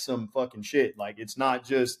like that's some fucking shit. Like it's not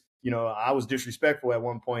just, you know, I was disrespectful at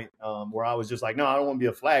one point where I was just like, no, I don't want to be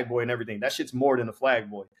a flag boy and everything. That shit's more than a flag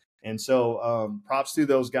boy. And so props to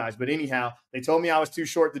those guys. But anyhow, they told me I was too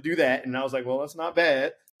short to do that. And I was like, well, that's not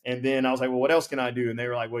bad. And then I was like, well, what else can I do? And they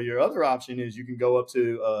were like, well, your other option is you can go up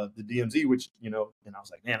to the DMZ, which, you know, and I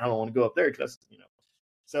was like, man, I don't want to go up there because, you know.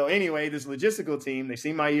 So anyway, this logistical team, they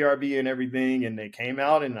see my ERB and everything, and they came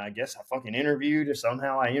out, and I guess I fucking interviewed, or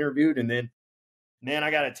somehow I interviewed, and then man,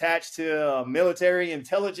 I got attached to a military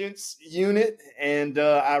intelligence unit, and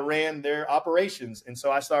I ran their operations. And so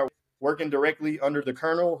I started working directly under the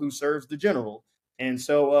colonel who serves the general. And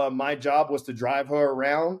so my job was to drive her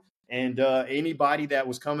around, and anybody that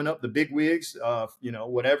was coming up, the big wigs, you know,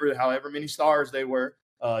 whatever, however many stars they were,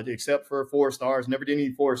 except for 4 stars, never did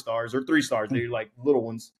any 4 stars or 3 stars. They're like little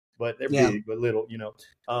ones, but they're big, but little, you know,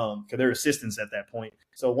 because they're assistants at that point.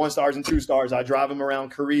 So 1 stars and 2 stars, I drive them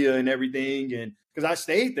around Korea and everything. And because I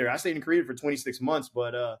stayed there, I stayed in Korea for 26 months.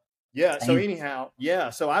 But yeah, so anyhow,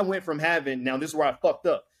 yeah. So I went from having, now this is where I fucked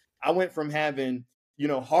up. I went from having, you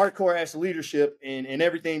know, hardcore ass leadership and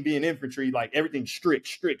everything being infantry, like everything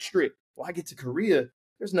strict. Well, I get to Korea,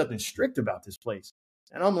 there's nothing strict about this place.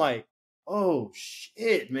 And I'm like, oh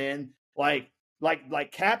shit, man. Like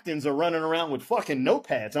captains are running around with fucking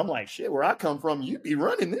notepads. I'm like, shit, where I come from, you'd be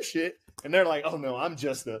running this shit. And they're like, oh no, I'm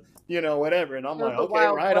just a, you know, whatever. And I'm like, okay,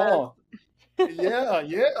 right on.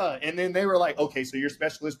 Yeah. And then they were like, okay, so you're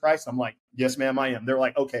specialist price? I'm like, yes, ma'am, I am. They're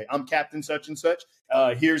like, okay, I'm captain such and such.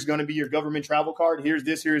 Here's going to be your government travel card. Here's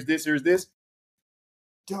this.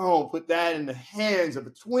 Don't put that in the hands of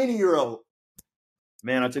a 20-year-old.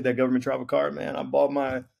 Man, I took that government travel card, man. I bought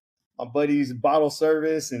my buddy's bottle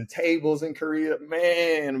service and tables in Korea.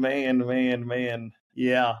 Man.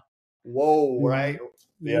 Yeah. Whoa, right?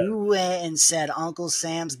 Yeah. You went and said Uncle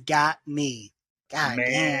Sam's got me. God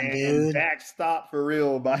damn, dude. Backstop for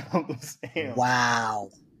real by Uncle Sam. Wow.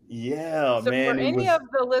 Yeah, so man. For any of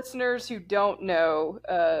the listeners who don't know,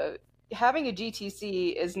 having a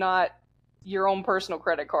GTC is not your own personal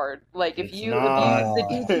credit card. Like if you abuse the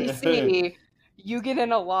GTC, you get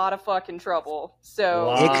in a lot of fucking trouble.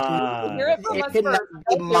 So hear it from us first.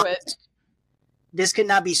 Don't do it. This could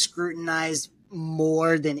not be scrutinized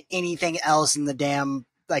more than anything else in the damn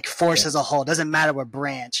like force as a whole. Doesn't matter what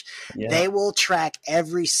branch. They will track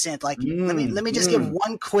every cent. Like let me just give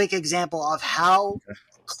one quick example of how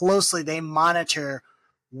closely they monitor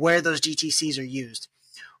where those GTCs are used.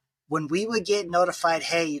 When we would get notified,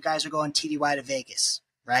 hey, you guys are going TDY to Vegas,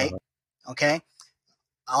 right? Okay.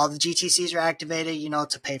 All the GTCs are activated, you know,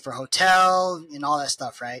 to pay for hotel and all that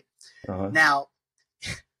stuff, right? Now,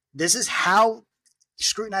 this is how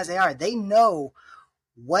scrutinized they are. They know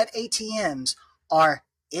what ATMs are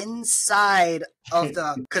inside of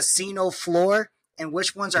the casino floor and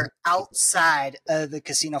which ones are outside of the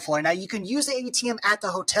casino floor. Now, you can use the ATM at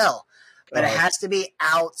the hotel, but it has to be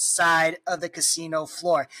outside of the casino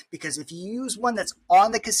floor, because if you use one that's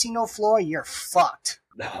on the casino floor, you're fucked.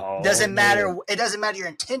 Doesn't matter. It doesn't matter your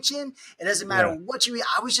intention. It doesn't matter what you eat.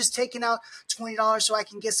 I was just taking out $20 so I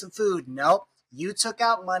can get some food. Nope. You took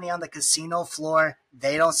out money on the casino floor.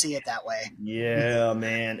 They don't see it that way. Yeah,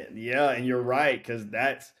 man. Yeah, and you're right, because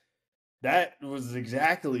that was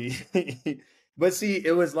exactly. But see,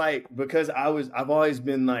 it was like, because I've always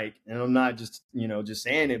been like, and I'm not just, you know, just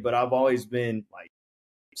saying it, but I've always been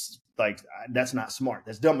like that's not smart.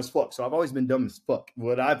 That's dumb as fuck. So I've always been dumb as fuck.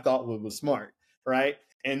 What I thought was smart, right?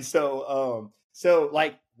 And so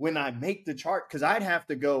like when I make the chart, because I'd have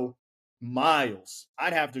to go miles.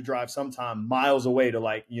 I'd have to drive sometime miles away to,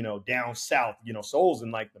 like, you know, down south, you know, Seoul's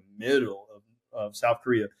in like the middle of South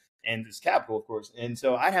Korea. and it's capital, of course. And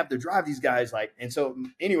so I'd have to drive these guys like, and so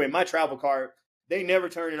anyway, my travel card, they never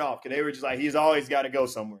turn it off because they were just like, he's always got to go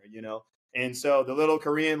somewhere, you know? And so the little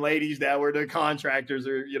Korean ladies that were the contractors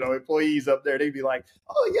or, you know, employees up there, they'd be like,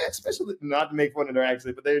 oh yeah, especially not to make fun of their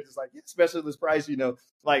accent, but they're just like, yeah, specialist price, you know,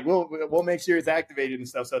 like we'll make sure it's activated and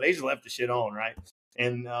stuff. So they just left the shit on, right?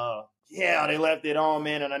 And yeah, they left it on,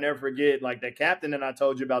 man. And I never forget, like that captain that I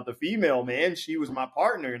told you about, the female, man, she was my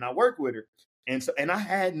partner and I worked with her. And so, and I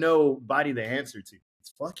had nobody to answer to.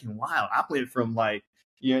 It's fucking wild. I went from like,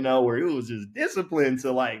 you know, where it was just discipline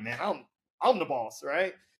to like, man, I'm the boss,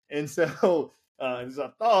 right? And so as I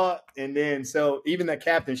thought, and then so even that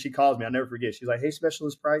captain, she calls me, I never forget. She's like, hey,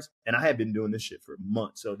 Specialist Price. And I had been doing this shit for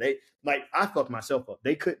months. So they like, I fucked myself up.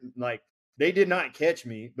 They couldn't like, they did not catch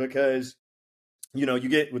me because, you know, you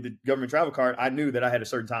get with the government travel card, I knew that I had a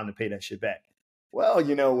certain time to pay that shit back. Well,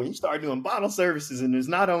 you know, when you start doing bottle services and it's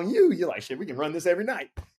not on you, you're like, shit, we can run this every night.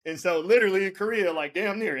 And so literally in Korea, like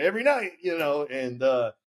damn near every night, you know, and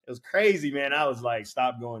it was crazy, man. I was like,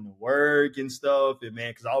 stop going to work and stuff. And man,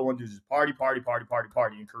 because all I want to do is just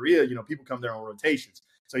party. In Korea, you know, people come there on rotations.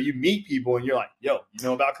 So you meet people and you're like, yo, you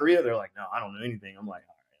know about Korea? They're like, no, I don't know anything. I'm like,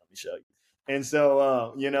 all right, let me show you. And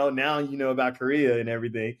so, you know, now you know about Korea and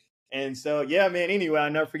everything. And so, yeah, man, anyway, I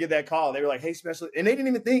never forget that call. They were like, hey, Specialist. And they didn't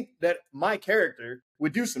even think that my character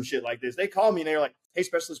would do some shit like this. They called me and they were like, hey,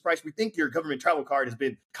 Specialist Price, we think your government travel card has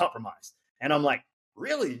been compromised. And I'm like,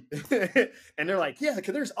 really? And they're like, yeah,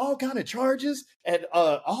 because there's all kind of charges at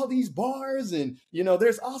all these bars. And, you know,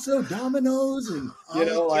 there's also Domino's and, you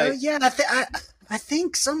know, like. Yeah, I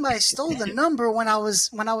think somebody stole the number when I was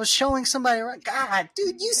showing somebody. God,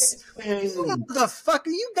 dude, you motherfucker,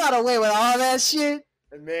 you got away with all that shit.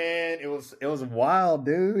 Man, it was wild,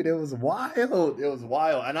 dude. It was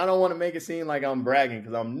wild. And I don't want to make it seem like I'm bragging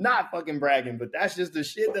because I'm not fucking bragging, but that's just the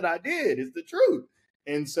shit that I did. It's the truth.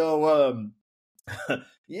 And so,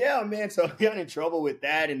 yeah, man. So I got in trouble with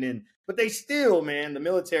that. And then, but they still, man, the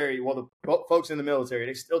military, well, the folks in the military,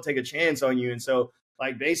 they still take a chance on you. And so,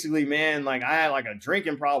 like, basically, man, like I had like a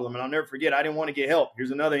drinking problem and I'll never forget, I didn't want to get help.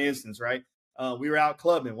 Here's another instance, right? We were out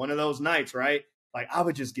clubbing one of those nights, right? Like I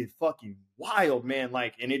would just get fucking wild, man.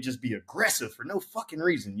 Like, and it just be aggressive for no fucking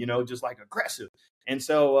reason, you know, just like aggressive. And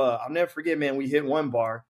so I'll never forget, man, we hit one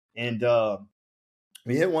bar and man.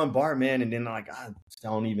 And then like, I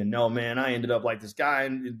don't even know, man. I ended up like this guy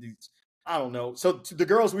and I don't know. So the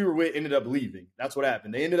girls we were with ended up leaving. That's what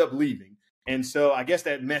happened. They ended up leaving. And so I guess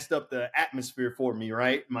that messed up the atmosphere for me,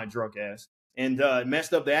 right? My drunk ass. And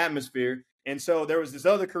messed up the atmosphere. And so there was this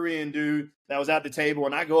other Korean dude that was at the table,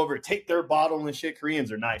 and I go over, take their bottle and shit.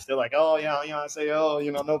 Koreans are nice. They're like, oh, yeah, you know, I say, oh,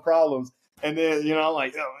 you know, no problems. And then, you know, I'm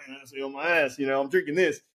like, oh, man, that's on my ass, you know, I'm drinking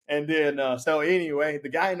this. And then, so anyway, the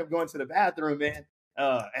guy ended up going to the bathroom, man.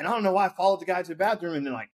 And I don't know why I followed the guy to the bathroom. And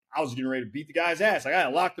then, like, I was getting ready to beat the guy's ass. Like, I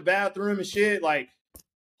had locked the bathroom and shit. Like,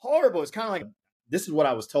 horrible. It's kind of like, this is what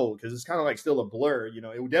I was told, because it's kind of like still a blur. You know,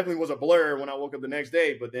 it definitely was a blur when I woke up the next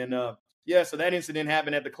day. But then, yeah, so that incident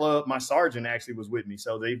happened at the club. My sergeant actually was with me.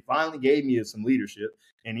 So they finally gave me some leadership.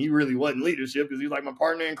 And he really wasn't leadership because he was like my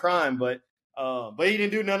partner in crime. But he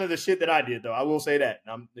didn't do none of the shit that I did, though. I will say that.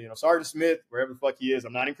 And I'm, you know, Sergeant Smith, wherever the fuck he is,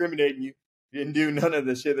 I'm not incriminating you. He didn't do none of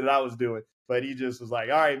the shit that I was doing. But he just was like,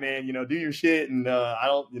 all right, man, you know, do your shit. And I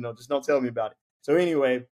don't, you know, just don't tell me about it. So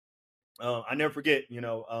anyway, I never forget, you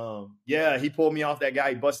know, yeah, he pulled me off that guy.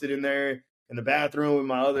 He busted in there in the bathroom with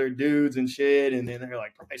my other dudes and shit. And then they're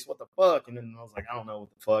like, Price, what the fuck? And then I was like, I don't know what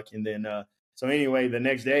the fuck. And then, so anyway, the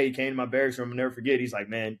next day he came to my barracks room. I'll never forget. He's like,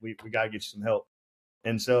 man, we got to get you some help.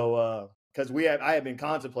 And so, cause I had been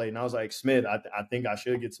contemplating, I was like, Smith, I think I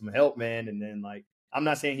should get some help, man. And then like, I'm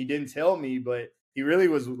not saying he didn't tell me, but he really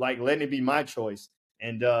was like letting it be my choice.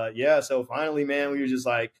 And, yeah, so finally, man, we were just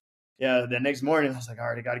like, yeah, the next morning I was like, all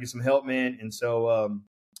right, I got to get some help, man. And so,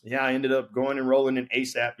 yeah, I ended up going enrolling in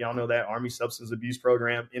ASAP. Y'all know that Army Substance Abuse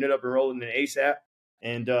Program. Ended up enrolling in ASAP.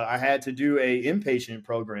 And I had to do a inpatient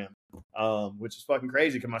program, which is fucking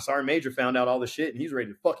crazy because my sergeant major found out all the shit and he's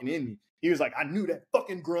ready to fucking end me. He was like, I knew that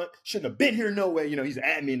fucking grunt shouldn't have been here no way. You know, he's an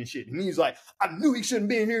admin and shit. And he's like, I knew he shouldn't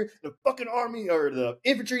be in here. The fucking Army or the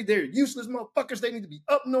infantry, they're useless motherfuckers. They need to be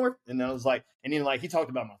up north. And I was like, and then like he talked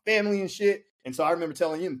about my family and shit. And so I remember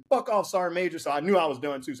telling him, fuck off, Sergeant Major. So I knew I was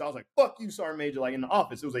done too. So I was like, fuck you, Sergeant Major, like in the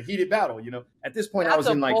office. It was a heated battle, you know. At this point, I was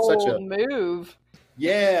in like such a move.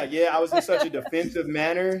 Yeah, I was in such a defensive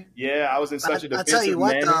manner. Yeah, I was in such a defensive manner. I'll tell you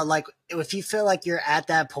what, though, like if you feel like you're at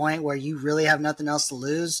that point where you really have nothing else to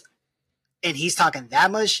lose, and he's talking that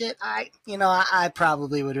much shit, I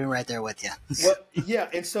probably would have been right there with you. Well, yeah,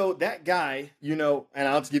 and so that guy, you know, and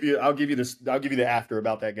I'll give you the after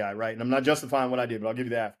about that guy, right? And I'm not justifying what I did, but I'll give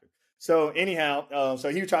you the after. So anyhow, so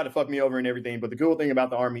he tried to fuck me over and everything. But the cool thing about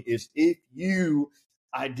the Army is if you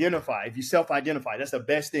self-identify, that's the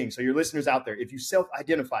best thing. So your listeners out there, if you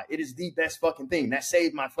self-identify, it is the best fucking thing. That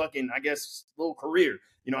saved my fucking, I guess, little career.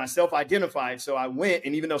 I self-identified. So I went,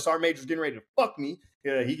 and even though Sergeant Major was getting ready to fuck me,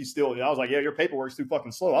 he still, I was like, yeah, your paperwork's too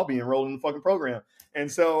fucking slow. I'll be enrolled in the fucking program.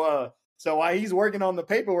 And so while he's working on the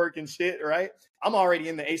paperwork and shit, right, I'm already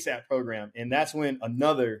in the ASAP program. And that's when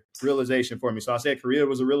another realization for me. So I said Korea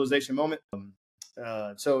was a realization moment.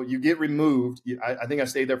 So you get removed. I think I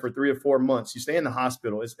stayed there for 3 or 4 months. You stay in the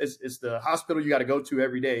hospital. It's the hospital you got to go to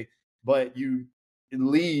every day, but you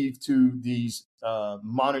leave to these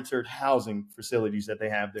monitored housing facilities that they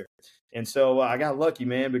have there. And so I got lucky,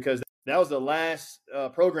 man, because that was the last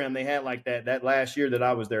program they had like that last year that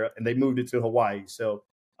I was there, and they moved it to Hawaii. So,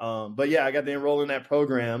 but yeah, I got to enroll in that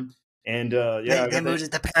program. And yeah, they moved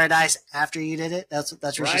it to Paradise after you did it. That's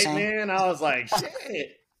what you're saying, man. I was like,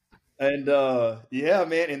 shit. And yeah,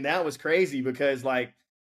 man, and that was crazy because like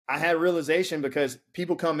I had realization because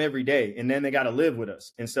people come every day and then they got to live with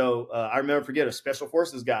us. And so I remember, forget a special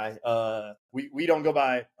forces guy. We don't go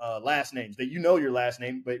by last names. That your last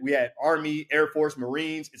name, but we had Army, Air Force,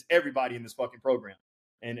 Marines. It's everybody in this fucking program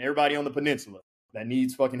and everybody on the peninsula that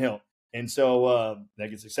needs fucking help. And so that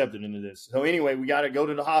gets accepted into this. So anyway, we got to go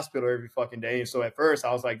to the hospital every fucking day. And so at first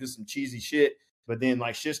I was like, this is some cheesy shit. But then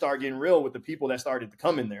like shit started getting real with the people that started to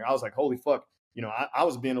come in there. I was like, holy fuck. I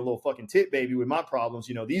was being a little fucking tit baby with my problems.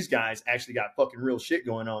 These guys actually got fucking real shit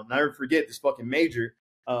going on. And I never forget this fucking major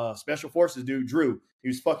special forces dude, Drew. He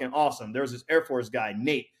was fucking awesome. There was this Air Force guy,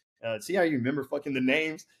 Nate. See how you remember fucking the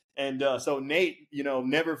names? And so Nate,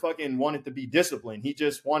 never fucking wanted to be disciplined. He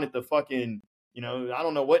just wanted to fucking, I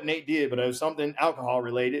don't know what Nate did, but it was something alcohol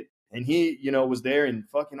related. And he, was there and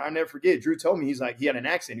fucking, I never forget. Drew told me, he's like, he had an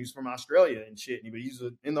accent. He was from Australia and shit. But he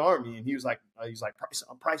was in the Army. And he was like,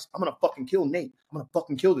 Price, I'm going to fucking kill Nate. I'm going to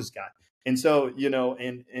fucking kill this guy. And so,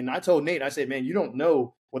 and I told Nate, I said, man, you don't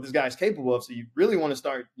know what this guy's capable of. So you really want to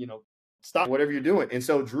start, stop whatever you're doing. And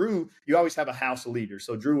so Drew, you always have a house leader.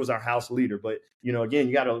 So Drew was our house leader. But, again,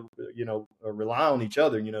 you got to, rely on each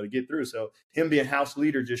other, to get through. So him being house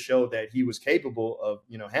leader just showed that he was capable of,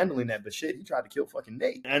 handling that. But shit, he tried to kill fucking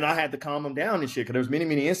Nate. And I had to calm him down and shit. Because there was many,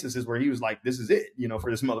 many instances where he was like, this is it,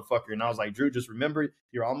 for this motherfucker. And I was like, Drew, just remember,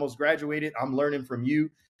 you're almost graduated. I'm learning from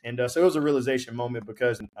you. And so it was a realization moment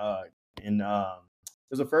because it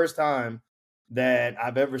was the first time that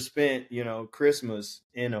I've ever spent, Christmas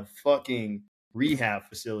in a fucking rehab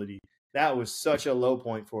facility. That was such a low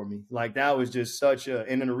point for me. Like that was just such a,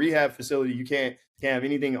 and in a rehab facility, you can't have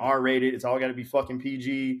anything R-rated. It's all got to be fucking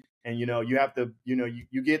PG. And, you have to,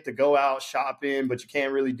 you get to go out shopping, but you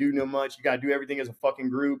can't really do no much. You got to do everything as a fucking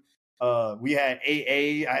group. We had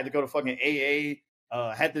AA. I had to go to fucking AA.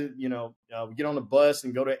 Had to, get on the bus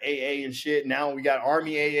and go to AA and shit. Now we got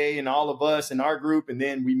Army AA and all of us in our group. And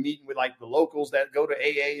then we meet with like the locals that go to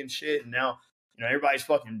AA and shit. And now, everybody's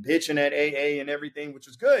fucking bitching at AA and everything, which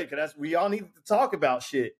was good because we all needed to talk about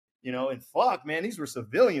shit, and fuck, man, these were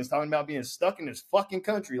civilians talking about being stuck in this fucking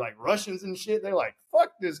country, like Russians and shit. They're like,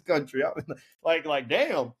 fuck this country. I was like,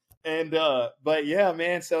 damn. And, but yeah,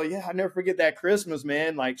 man. So yeah, I never forget that Christmas,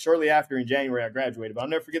 man. Like shortly after in January, I graduated, but I'll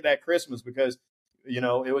never forget that Christmas because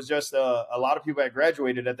it was just a lot of people had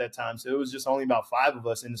graduated at that time. So it was just only about 5 of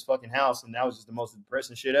us in this fucking house. And that was just the most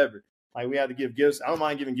depressing shit ever. Like we had to give gifts. I don't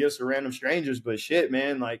mind giving gifts to random strangers, but shit,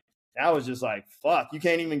 man, like that was just like, fuck, you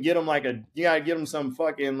can't even get them you got to give them some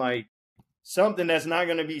fucking like something that's not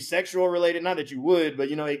going to be sexual related. Not that you would, but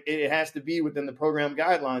it has to be within the program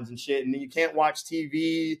guidelines and shit. And then you can't watch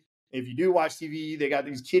TV. If you do watch TV, they got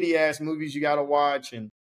these kitty ass movies you got to watch.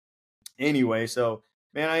 And anyway, so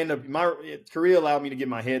man, I ended up, my Korea allowed me to get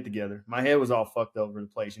my head together. My head was all fucked over the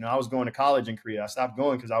place. I was going to college in Korea. I stopped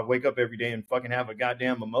going because I would wake up every day and fucking have a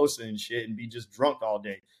goddamn mimosa and shit and be just drunk all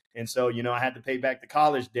day. And so, I had to pay back the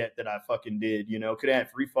college debt that I fucking did, could have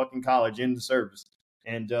had free fucking college in the service.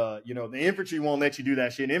 And, the infantry won't let you do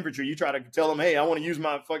that shit. In infantry, you try to tell them, hey, I want to use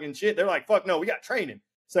my fucking shit. They're like, fuck no, we got training.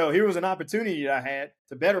 So here was an opportunity that I had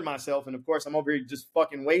to better myself. And of course, I'm over here just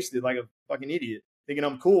fucking wasted like a fucking idiot, thinking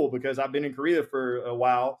I'm cool because I've been in Korea for a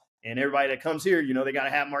while and everybody that comes here, they got to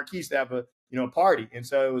have Marquist to have a party. And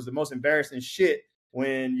so it was the most embarrassing shit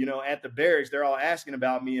when, at the barracks, they're all asking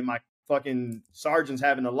about me and my fucking sergeant's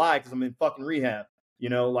having to lie because I'm in fucking rehab,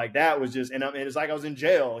 like that was just, and it's like I was in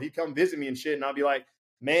jail. He'd come visit me and shit. And I'll be like,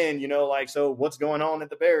 man, like, so what's going on at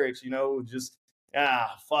the barracks? Just,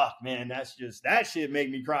 fuck, man, that shit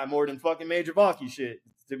made me cry more than fucking Major Valky shit,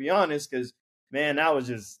 to be honest. Cause man, that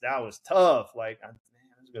was tough. Like,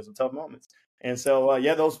 those were some tough moments. And so,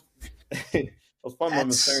 yeah, those fun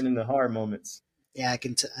moments turned into hard moments. Yeah, I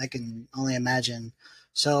can only imagine.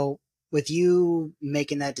 So with you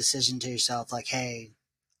making that decision to yourself, like, hey,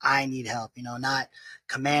 I need help, not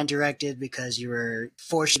command directed because you were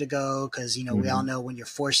forced to go, because, we all know when you're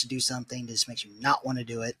forced to do something, this makes you not want to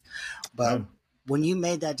do it. But when you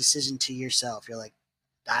made that decision to yourself, you're like,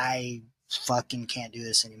 I fucking can't do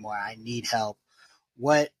this anymore. I need help.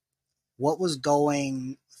 What was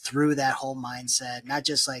going through that whole mindset? Not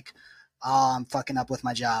just like, oh, I'm fucking up with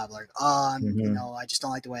my job, like, oh, I just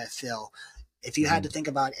don't like the way I feel. If you had to think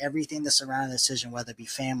about everything that surrounded the decision, whether it be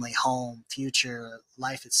family, home, future,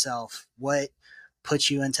 life itself, what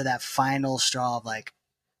puts you into that final straw of like,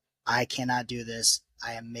 I cannot do this.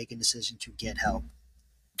 I am making a decision to get help.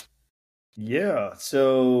 Yeah.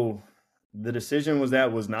 So the decision was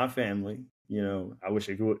not family. I wish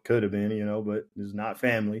it could have been, but it's not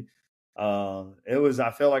family. It was,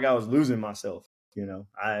 I felt like I was losing myself.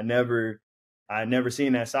 I had never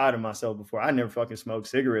seen that side of myself before. I never fucking smoked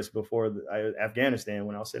cigarettes before Afghanistan,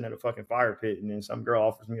 when I was sitting at a fucking fire pit, and then some girl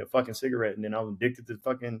offers me a fucking cigarette, and then I was addicted to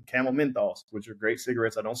fucking Camel Menthols, which are great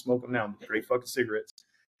cigarettes. I don't smoke them now, but great fucking cigarettes.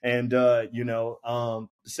 And,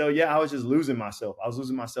 so yeah, I was just losing myself. I was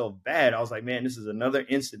losing myself bad. I was like, man, this is another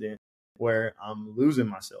incident where I'm losing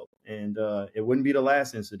myself. And it wouldn't be the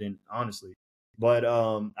last incident, honestly. But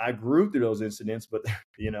I grew through those incidents, but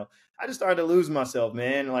I just started to lose myself,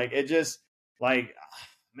 man. Like, it just, like,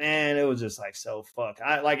 man, it was just like, so fuck.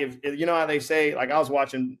 I like, if you know how they say, like, I was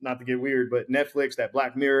watching, not to get weird, but Netflix, that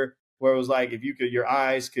Black Mirror, where it was like, if your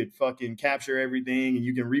eyes could fucking capture everything and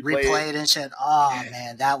you can replay it and shit. Oh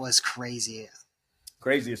man, that was crazy.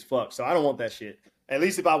 Crazy as fuck. So I don't want that shit. At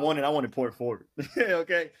least if I want it port forward.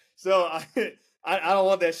 Okay. So I don't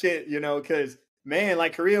want that shit, because man,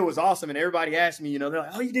 like, Korea was awesome, and everybody asked me, they're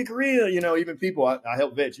like, oh, you did Korea, even people I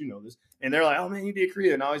help vets, this, and they're like, oh man, you did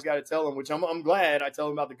Korea, and I always got to tell them, which I'm glad I tell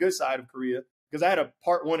them about the good side of Korea, because I had a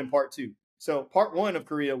part 1 and part 2. So part 1 of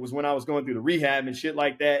Korea was when I was going through the rehab and shit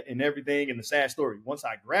like that and everything, and the sad story. Once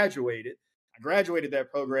I graduated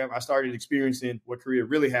that program, I started experiencing what Korea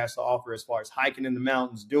really has to offer, as far as hiking in the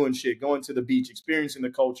mountains, doing shit, going to the beach, experiencing the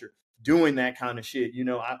culture, doing that kind of shit.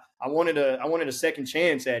 I wanted a second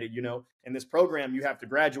chance at it, and this program, you have to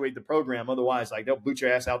graduate the program. Otherwise, like, they'll boot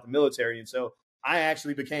your ass out the military. And so I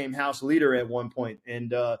actually became house leader at one point,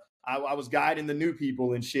 and I was guiding the new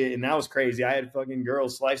people and shit, and that was crazy. I had fucking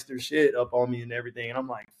girls slice their shit up on me and everything, and I'm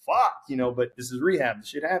like, fuck, but this is rehab. The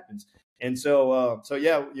shit happens. And so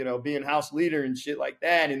yeah, being house leader and shit like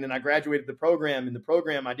that. And then I graduated the program. In the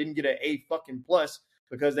program, I didn't get an A fucking plus,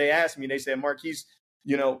 because they asked me, they said, Marquist,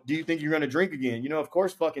 do you think you're going to drink again? Of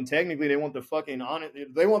course, fucking technically they want the fucking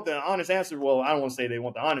honest answer. Well, I don't want to say they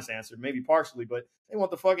want the honest answer, maybe partially, but they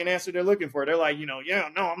want the fucking answer they're looking for. They're like, yeah,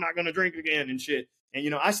 no, I'm not going to drink again and shit.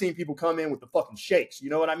 And, I seen people come in with the fucking shakes. You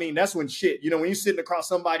know what I mean? That's when shit, when you're sitting across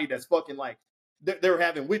somebody that's fucking like, they're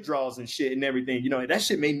having withdrawals and shit and everything, that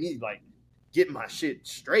shit made me like get my shit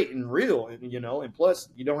straight and real, and and plus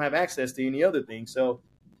you don't have access to any other thing. So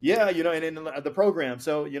yeah, and in the program,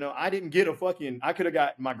 so I didn't get I could have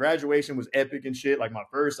got, my graduation was epic and shit. Like, my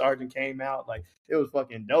first sergeant came out, like, it was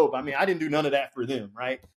fucking dope. I mean, I didn't do none of that for them,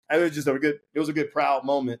 right? It was just it was a good proud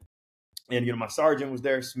moment. And my sergeant was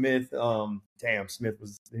there, Smith. Damn, Smith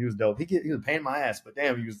was dope. He was a pain in my ass, but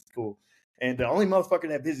damn, he was cool. And the only motherfucker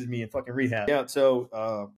that visited me in fucking rehab. Yeah,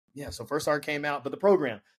 so so first sergeant came out, but the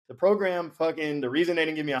program fucking, the reason they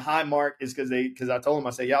didn't give me a high mark is because I told them, I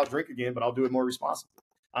said, yeah, I'll drink again, but I'll do it more responsibly.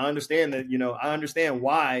 I understand that, I understand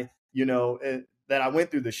why, that I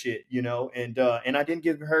went through the shit, and I didn't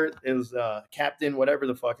give her, it was Captain, whatever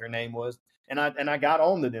the fuck her name was. And I got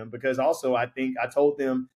on to them, because also I think I told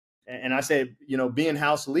them, and I said, being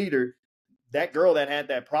house leader, that girl that had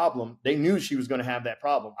that problem, they knew she was going to have that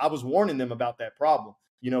problem. I was warning them about that problem,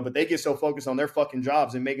 but they get so focused on their fucking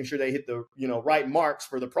jobs and making sure they hit the, right marks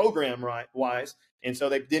for the program wise. And so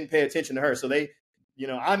they didn't pay attention to her. So they,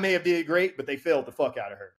 I may have did great, but they failed the fuck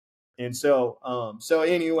out of her. And so, so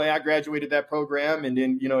anyway, I graduated that program, and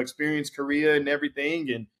then, experienced Korea and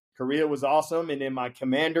everything. And Korea was awesome. And then my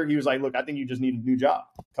commander, he was like, look, I think you just need a new job.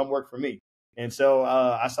 Come work for me. And so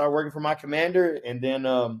I started working for my commander. And then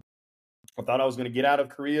I thought I was going to get out of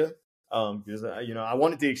Korea, because I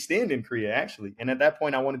wanted to extend in Korea, actually. And at that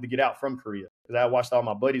point, I wanted to get out from Korea, because I watched all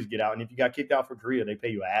my buddies get out. And if you got kicked out from Korea, they pay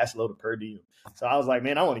you an ass load of per diem. So I was like,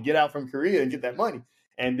 man, I want to get out from Korea and get that money.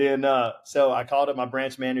 And then so I called up my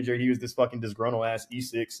branch manager. He was this fucking disgruntled ass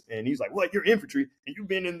E6, and he's like, "What? You're infantry, and you've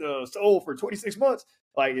been in the Seoul for 26 months?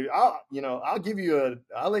 Like, I'll give you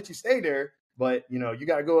I'll let you stay there, but you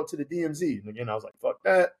got to go up to the DMZ." And again, I was like, "Fuck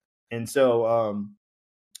that." And so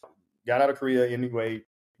got out of Korea anyway.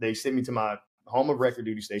 They sent me to my home of record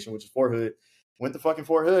duty station, which is Fort Hood. went to fucking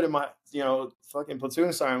Fort Hood and my, fucking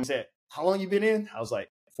platoon sergeant said, how long you been in? I was like,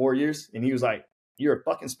 4 years. And he was like, you're a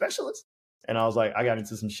fucking specialist? And I was like, I got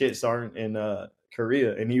into some shit, sergeant, in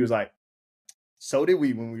Korea. And he was like, so did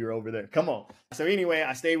we when we were over there. Come on. So anyway,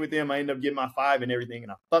 I stayed with them. I ended up getting my 5 and everything,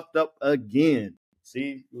 and I fucked up again.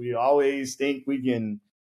 See, we always think we can.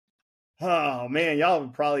 Oh man, y'all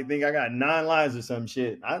would probably think I got 9 lives or some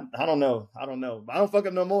shit. I don't know. I don't fuck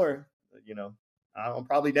up no more. I'm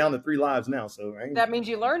probably down to 3 lives now. So right. That means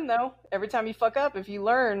you learn though. Every time you fuck up, if you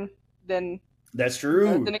learn, then that's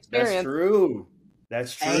true. It's an experience.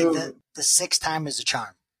 That's true. Hey, the 6th time is the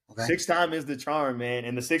charm. Okay. 6th time is the charm, man.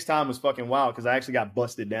 And the 6th time was fucking wild because I actually got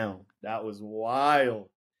busted down. That was wild.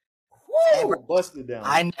 Woo! Busted down.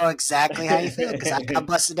 I know exactly how you feel because I got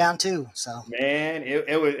busted down too. So man,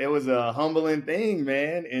 it was a humbling thing,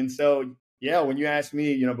 man. And so yeah, when you asked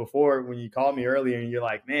me, before when you called me earlier, and you're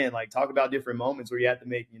like, man, like talk about different moments where you have to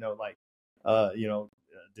make,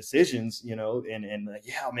 decisions, and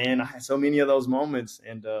yeah, man, I had so many of those moments.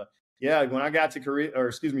 And yeah, when I got to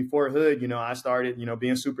Fort Hood, I started,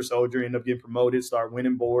 being super soldier, ended up getting promoted, start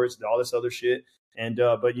winning boards, all this other shit. And,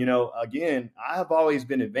 but, again, I have always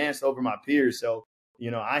been advanced over my peers. So,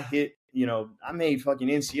 I made fucking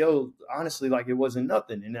NCO, honestly, like it wasn't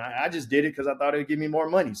nothing. And I just did it because I thought it would give me more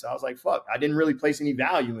money. So I was like, fuck, I didn't really place any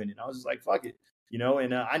value in it. I was just like, fuck it,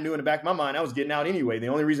 and I knew in the back of my mind, I was getting out anyway. The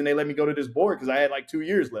only reason they let me go to this board because I had like 2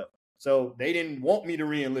 years left. So they didn't want me to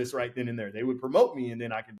re-enlist right then and there. They would promote me and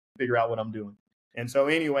then I could figure out what I'm doing. And so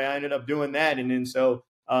anyway, I ended up doing that. And then so,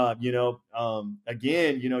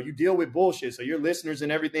 again, you deal with bullshit. So your listeners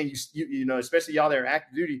and everything, especially y'all that are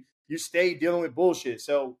active duty, you stay dealing with bullshit.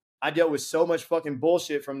 So I dealt with so much fucking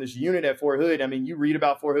bullshit from this unit at Fort Hood. I mean, you read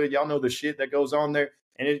about Fort Hood, y'all know the shit that goes on there,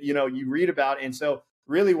 and you read about it. And so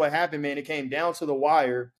really what happened, man, it came down to the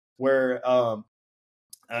wire where,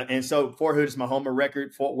 and so Fort Hood is my home of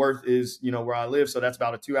record. Fort Worth is, where I live. So that's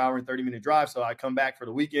about a 2-hour and 30-minute drive. So I come back for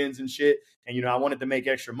the weekends and shit. And, I wanted to make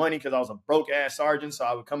extra money because I was a broke ass sergeant. So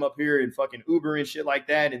I would come up here and fucking Uber and shit like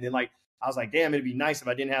that. And then I was like, damn, it'd be nice if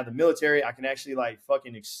I didn't have the military. I can actually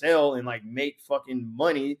fucking excel and make fucking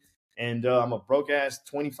money. And I'm a broke ass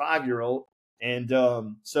 25-year-old.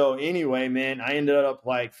 And so anyway, man, I ended up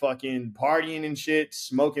fucking partying and shit,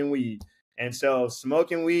 smoking weed. And so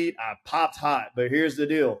smoking weed, I popped hot. But here's the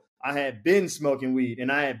deal. I had been smoking weed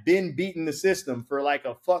and I had been beating the system for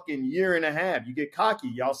a fucking year and a half. You get cocky.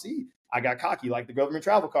 Y'all see, I got cocky like the government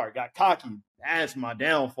travel card. Got cocky. That's my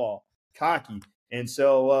downfall. Cocky. And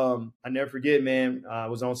so I never forget, man, I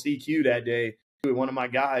was on CQ that day with one of my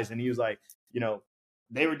guys and he was like,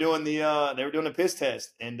 they were doing the piss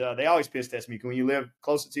test, and they always piss test me. When you live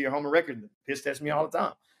closer to your home of record, piss test me all the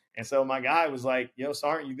time. And so my guy was like, yo,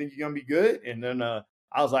 Sergeant, you think you're going to be good? And then I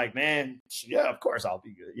was like, man, yeah, of course I'll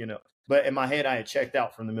be good, But in my head, I had checked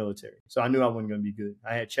out from the military. So I knew I wasn't going to be good.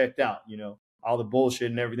 I had checked out, all the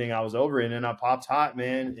bullshit and everything I was over. And then I popped hot,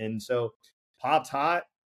 man. And so popped hot.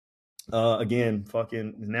 Again,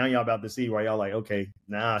 fucking now y'all about to see why y'all like, okay,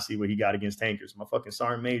 now I see what he got against tankers. My fucking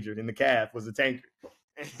sergeant major in the calf was a tanker.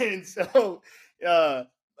 And so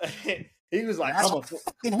he was like, I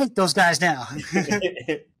fucking hate those guys now.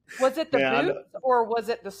 Was it the boots or was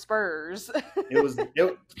it the Spurs? It was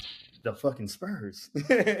the fucking Spurs.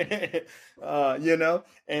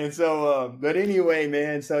 And so but anyway,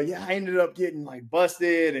 man, so yeah, I ended up getting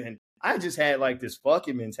busted and I just had this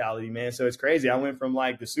fucking mentality, man. So it's crazy. I went from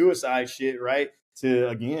the suicide shit, right, to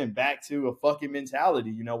again back to a fucking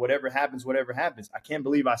mentality. Whatever happens, whatever happens. I can't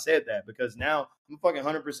believe I said that because now I'm a fucking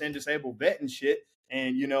 100% disabled vet and shit.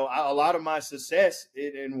 And a lot of my success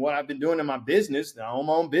in what I've been doing in my business, I own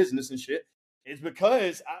my own business and shit, is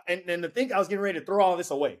because and to think I was getting ready to throw all this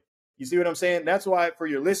away. You see what I'm saying? That's why for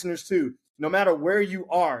your listeners too, no matter where you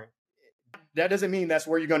are, that doesn't mean that's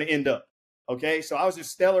where you're going to end up. Okay, so I was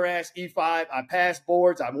just stellar ass E5. I passed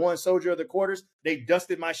boards. I won Soldier of the Quarters. They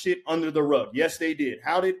dusted my shit under the rug. Yes, they did.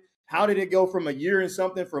 How did it go from a year and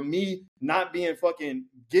something from me not being fucking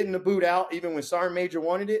getting the boot out even when Sergeant Major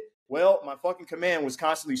wanted it? Well, my fucking command was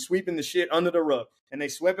constantly sweeping the shit under the rug. And they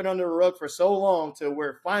swept it under the rug for so long to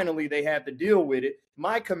where finally they had to deal with it.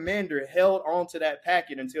 My commander held on to that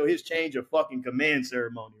packet until his change of fucking command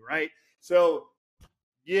ceremony, right? So,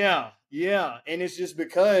 yeah. And it's just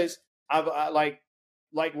because I like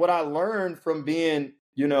what I learned from being,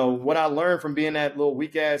 that little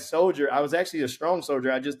weak ass soldier. I was actually a strong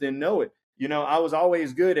soldier. I just didn't know it. I was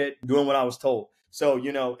always good at doing what I was told. So,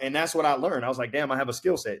 and that's what I learned. I was like, damn, I have a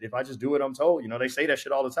skill set. If I just do what I'm told, they say that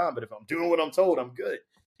shit all the time, but if I'm doing what I'm told, I'm good.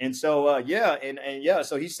 And so,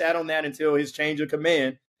 so he sat on that until his change of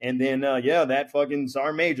command. And then, that fucking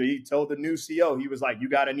Sergeant Major, he told the new CO, he was like, you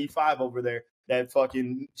got an E5 over there. that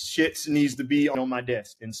fucking shit needs to be on my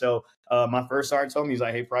desk. And so my first sergeant told me, he's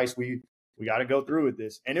like, hey, Price, we got to go through with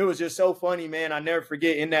this. And it was just so funny, man. I never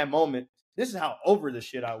forget in that moment. This is how over the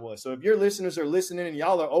shit I was. So if your listeners are listening and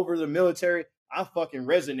y'all are over the military, I fucking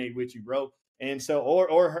resonate with you, bro. And so,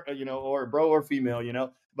 or you know, or bro or female, you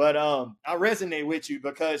know, but I resonate with you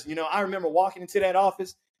because, you know, I remember walking into that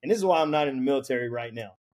office, and this is why I'm not in the military right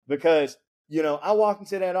now, because, you know, I walked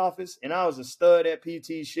into that office and I was a stud at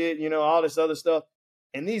PT shit, you know, all this other stuff.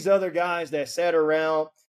 And these other guys that sat around,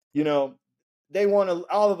 you know, they want to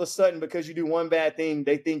all of a sudden, because you do one bad thing,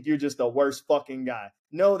 they think you're just the worst fucking guy.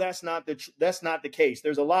 No, that's not the case.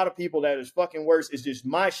 There's a lot of people that is fucking worse. It's just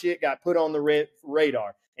my shit got put on the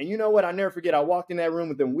radar. And you know what? I never forget. I walked in that room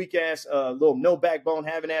with them weak ass, little no backbone,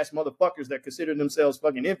 having ass motherfuckers that consider themselves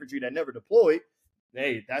fucking infantry that never deployed.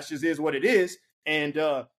 Hey, that just is what it is. And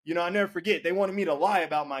you know, I never forget. They wanted me to lie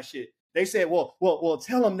about my shit. They said, "Well,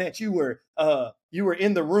 tell them that you were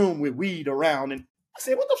in the room with weed around." And I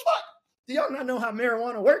said, "What the fuck? Do y'all not know how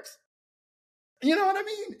marijuana works?" You know what I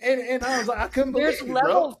mean? And I was like, I couldn't believe it,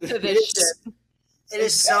 bro. To this shit. It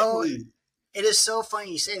is so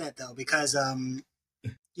funny you say that though, because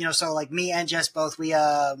you know, so like me and Jess both, we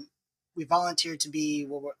volunteered to be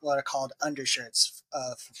what are called undershirts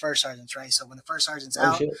for first sergeants, right? So when the first sergeant's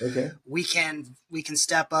out, okay, we can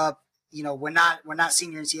step up. You know, we're not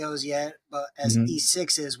senior NCOs yet, but as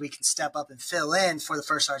E6s, we can step up and fill in for the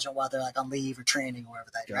first sergeant while they're like on leave or training or whatever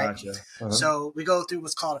that, gotcha. Right? Uh-huh. So we go through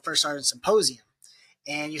what's called a first sergeant symposium.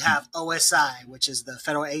 And you have OSI, which is the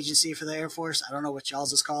federal agency for the Air Force. I don't know what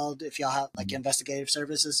y'all's is called. If y'all have like investigative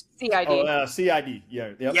services, CID. Oh, CID.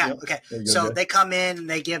 Yeah. Yep. Okay. So they come in and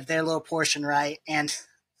they give their little portion, right? And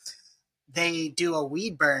they do a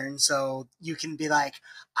weed burn, so you can be like,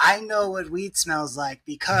 I know what weed smells like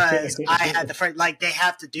because I had the first. Like they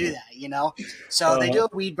have to do that, you know. So they do a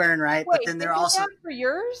weed burn, right? Wait, but then they're also for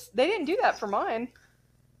yours. They didn't do that for mine.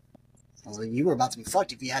 Well, you were about to be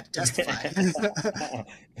fucked if you had to testify.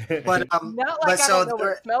 But not like I don't know what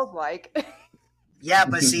it smells like. Yeah,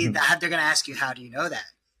 but see, they're going to ask you, how do you know that?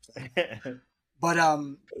 But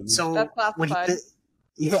so that's classified.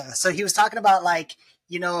 So he was talking about, like,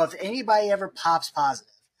 you know, if anybody ever pops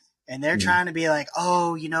positive and they're trying to be like,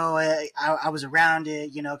 oh, you know, I was around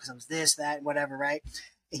it, you know, because I was this, that, whatever, right?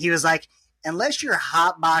 And he was like, unless you're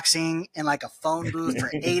hotboxing in like a phone booth for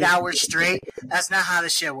 8 hours straight, that's not how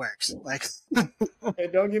this shit works. Like,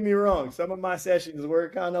 and don't get me wrong, some of my sessions were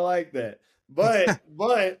kind of like that, but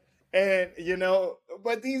and you know,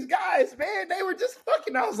 but these guys, man, they were just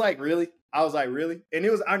fucking. I was like, really? And it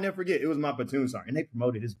was, I'll never forget, it was my platoon sergeant, and they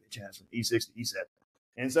promoted his bitch ass from E6 to E7,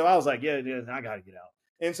 and so I was like, yeah, I gotta get out.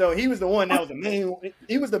 And so he was the one that was the main.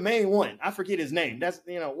 He was the main one. I forget his name. That's,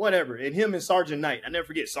 you know, whatever. And him and Sergeant Knight. I never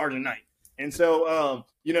forget Sergeant Knight. And so,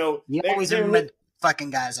 you know, you always remember fucking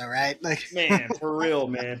guys, all right? Like, man, for real.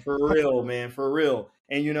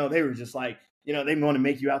 And, you know, they were just like, you know, they want to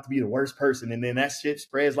make you out to be the worst person. And then that shit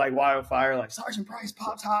spreads like wildfire, like Sergeant Price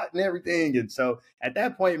pops hot and everything. And so at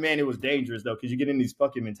that point, man, it was dangerous, though, because you get in these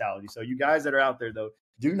fucking mentalities. So you guys that are out there, though,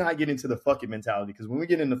 do not get into the fucking mentality, because when we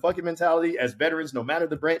get in the fucking mentality as veterans, no matter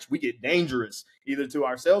the branch, we get dangerous either to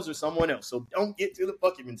ourselves or someone else. So don't get to the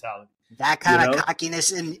fucking mentality. That kind of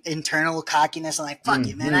cockiness and internal cockiness, and like, fuck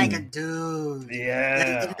it, man, I can do.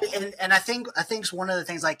 Yeah. And I think it's one of the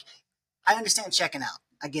things, like, I understand checking out.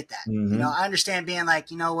 I get that. You know, I understand being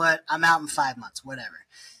like, you know what, I'm out in 5 months, whatever.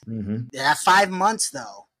 That 5 months,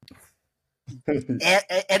 though,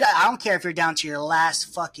 and I don't care if you're down to your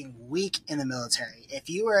last fucking week in the military. If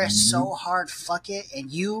you are so hard fuck it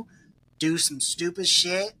and you do some stupid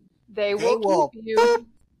shit, they will keep you.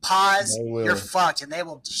 Pause, you're fucked, and they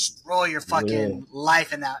will destroy your fucking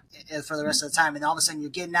life in that for the rest of the time. And all of a sudden, you're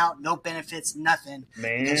getting out, no benefits, nothing,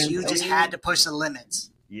 because you just had to push the limits.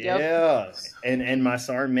 Yeah, and my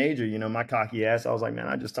sergeant major, you know, my cocky ass, I was like, man,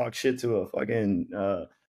 I just talk shit to a fucking,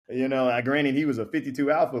 you know, granted he was a 52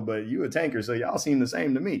 Alpha, but you a tanker, so y'all seem the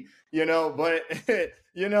same to me, you know. But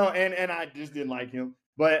you know, and I just didn't like him.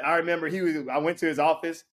 But I remember I went to his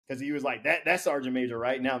office, because he was like, that sergeant major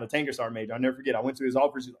right now, the tanker sergeant major. I'll never forget. I went to his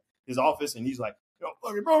office, and he's like, yo,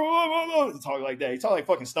 fucking blah, blah, blah, blah. He talked like that. He talked like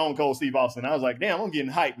fucking Stone Cold Steve Austin. I was like, damn, I'm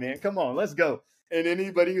getting hyped, man. Come on, let's go. And then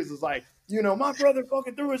he was just like, you know, my brother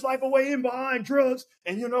fucking threw his life away in behind drugs,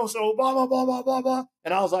 and, you know, so blah, blah, blah, blah, blah, blah.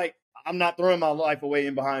 And I was like, I'm not throwing my life away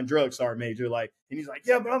in behind drugs, sergeant major. Like, and he's like,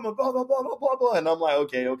 yeah, but I'm a blah, blah, blah, blah, blah, blah. And I'm like,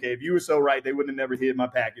 okay. If you were so right, they wouldn't have never hit my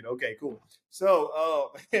packet. Okay, cool.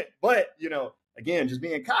 So, but, you know, again, just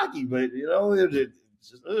being cocky, but, you know, it's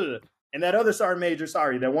just, And that other sergeant major,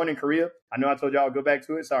 that one in Korea, I know I told y'all I'll go back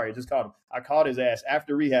to it. Sorry, I just called him. I called his ass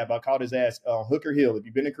after rehab. I called his ass on Hooker Hill. If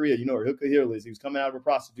you've been to Korea, you know where Hooker Hill is. He was coming out of a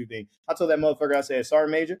prostitute thing. I told that motherfucker, I said,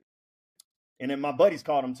 sergeant major. And then my buddies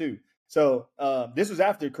called him too. So this was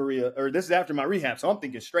after Korea, or this is after my rehab. So I'm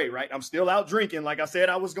thinking straight, right? I'm still out drinking like I said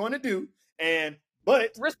I was going to do.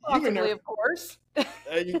 But responsibly, of course.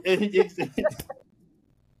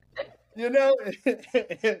 You know,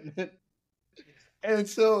 and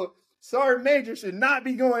so Sergeant Major should not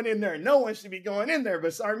be going in there. No one should be going in there,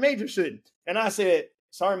 but Sergeant Major shouldn't. And I said,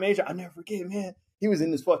 Sergeant Major, I never forget, man. He was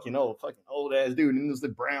in this fucking old ass dude in this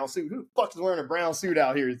brown suit. Who the fuck is wearing a brown suit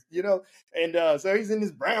out here? You know? And so he's in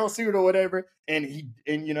this brown suit or whatever. And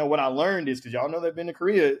you know, what I learned is, because y'all know they've been to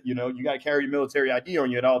Korea, you know, you got to carry your military ID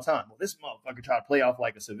on you at all times. Well, this motherfucker tried to play off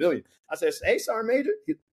like a civilian. I said, hey, Sergeant Major.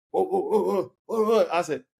 Whoa. I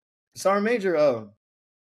said, Sergeant Major,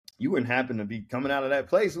 you wouldn't happen to be coming out of that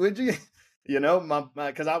place, would you? You know,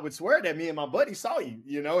 because I would swear that me and my buddy saw you,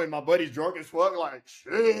 you know, and my buddy's drunk as fuck, like,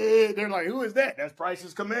 shit. They're like, who is that? That's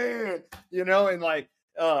Price's Command, you know, and like,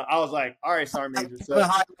 I was like, all right, Sergeant Major. So,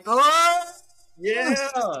 yeah.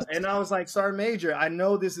 And I was like, Sergeant Major, I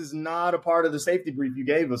know this is not a part of the safety brief you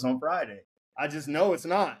gave us on Friday. I just know it's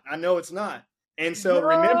not. I know it's not. And so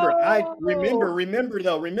remember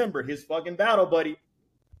his fucking battle buddy.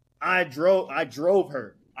 I drive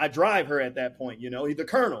her at that point, you know, he's the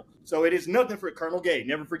colonel. So it is nothing for Colonel Gay.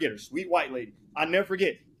 Never forget her. Sweet white lady. I never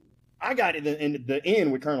forget. I got in the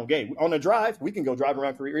end with Colonel Gay. On the drive, we can go drive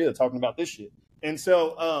around Korea talking about this shit. And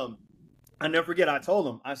so I never forget, I told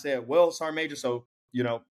him, I said, well, Sergeant Major, so, you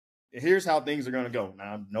know, here's how things are going to go.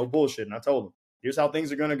 Now, no bullshit. And I told him, here's how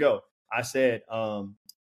things are going to go. I said,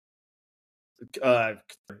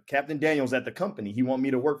 Captain Daniels at the company, he want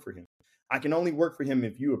me to work for him. I can only work for him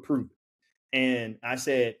if you approve it. And I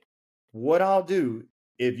said, what I'll do,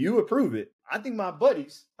 if you approve it, I think my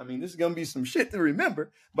buddies, I mean, this is going to be some shit to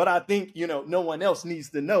remember, but I think, you know, no one else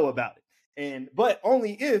needs to know about it. But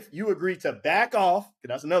only if you agree to back off,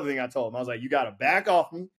 because that's another thing I told him. I was like, you got to back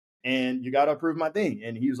off me and you got to approve my thing.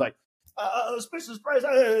 And he was like, Specialist Price,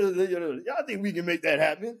 I think we can make that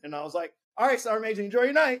happen. And I was like, all right, Sergeant Major, enjoy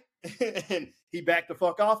your night. And he backed the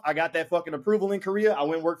fuck off. I got that fucking approval in Korea. I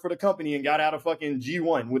went and worked for the company and got out of fucking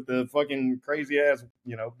G1 with the fucking crazy ass,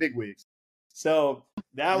 you know, bigwigs. So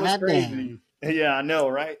that was crazy. Yeah, I know,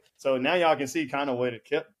 right? So now y'all can see kind of what it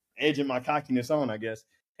kept edging my cockiness on, I guess.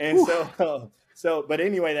 And but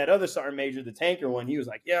anyway, that other Sergeant Major, the tanker one, he was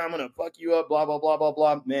like, yeah, I'm going to fuck you up, blah, blah, blah, blah,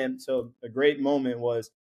 blah. Man, so a great moment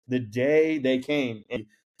was the day they came. And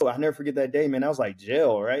I'll never forget that day, man. I was like,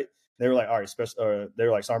 jail, right? They were like, all right, they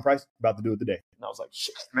were like, Sergeant Price, about to do it today. And I was like,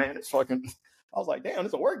 shit, man, it's fucking, I was like, damn,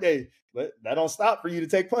 it's a work day. But that don't stop for you to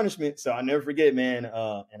take punishment. So I never forget, man.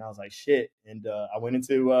 And I was like, shit. And I went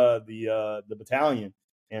into the battalion.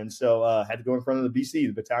 And so I had to go in front of the BC,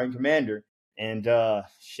 the battalion commander. And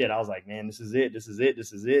shit, I was like, man, this is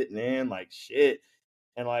it, man. Like, shit.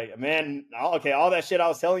 And like, man, okay, all that shit I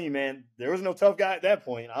was telling you, man, there was no tough guy at that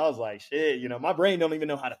point. I was like, shit, you know, my brain don't even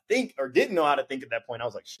know how to think, or didn't know how to think at that point. I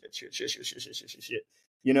was like, shit.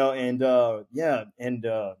 You know, and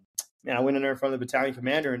man, I went in there in front of the battalion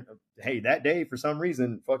commander, and hey, that day, for some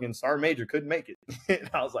reason, fucking Sergeant Major couldn't make it. And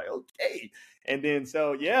I was like, okay. And then,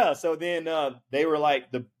 they were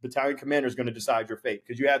like, the battalion commander is going to decide your fate,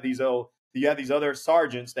 because you have these other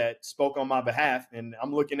sergeants that spoke on my behalf, and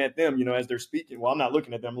I'm looking at them, you know, as they're speaking. Well, I'm not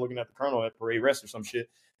looking at them. I'm looking at the colonel at parade rest or some shit.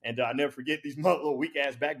 And I never forget these little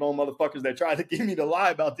weak-ass backbone motherfuckers that tried to get me to lie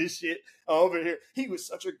about this shit over here. He was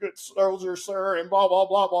such a good soldier, sir, and blah, blah,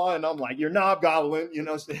 blah, blah. And I'm like, you're knob-gobbling, you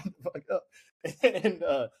know, stand the fuck up. And,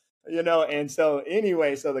 you know, and so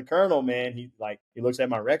anyway, so the colonel, man, he looks at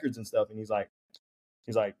my records and stuff, and he's like,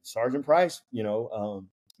 Sergeant Price, you know,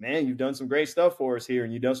 man, you've done some great stuff for us here,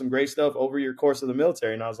 and you've done some great stuff over your course of the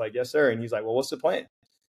military. And I was like, yes, sir. And he's like, well, what's the plan?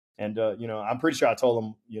 And, you know, I'm pretty sure I told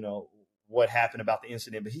him, you know, what happened about the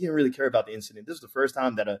incident, but he didn't really care about the incident. This is the first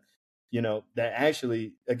time that that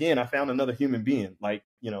actually, again, I found another human being, like,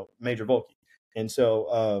 you know, Major Volke. And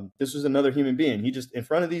so this was another human being. He just, in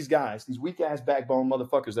front of these guys, these weak ass backbone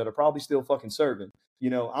motherfuckers that are probably still fucking serving, you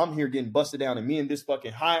know, I'm here getting busted down, and me and this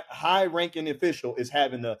fucking high ranking official is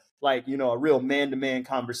having a real man-to-man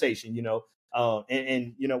conversation, you know,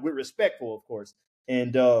 and you know, we're respectful, of course.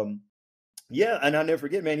 And yeah, and I'll never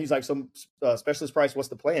forget, man, he's like, Specialist Price, what's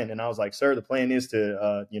the plan? And I was like, sir, the plan is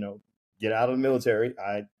to, you know, get out of the military.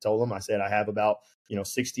 I told him, I said, I have about, you know,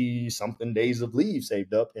 60 something days of leave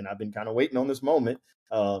saved up, and I've been kind of waiting on this moment,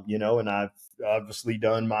 you know, and I've obviously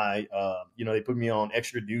done my, you know, they put me on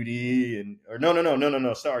extra duty,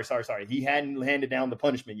 no, sorry. He hadn't handed down the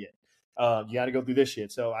punishment yet. You got to go through this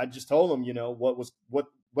shit. So I just told him, you know,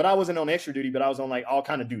 what I wasn't on extra duty, but I was on like all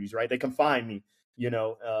kind of duties, right? They confined me, you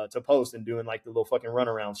know, to post and doing like the little fucking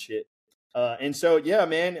runaround shit. And so, yeah,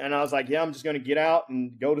 man. And I was like, yeah, I'm just going to get out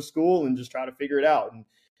and go to school and just try to figure it out. And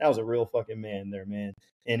that was a real fucking man there, man.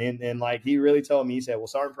 And like, he really told me, he said, well,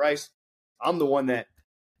 Sergeant Price, I'm the one that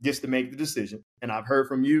gets to make the decision. And I've heard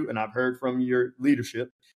from you and I've heard from your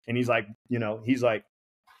leadership. And he's like, you know, he's like,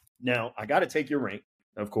 now I got to take your rank,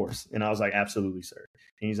 of course. And I was like, absolutely, sir.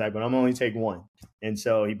 And he's like, but I'm only take one. And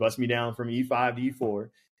so he bussed me down from E5 to E4.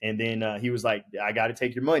 And then he was like, I got to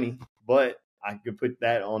take your money, but I could put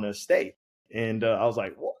that on a stay. And I was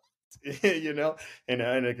like, what? You know, and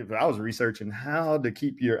I was researching how to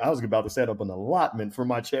keep I was about to set up an allotment for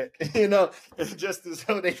my check, you know, just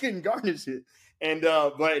so they couldn't garnish it. And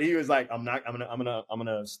but he was like, I'm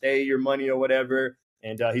gonna stay your money or whatever.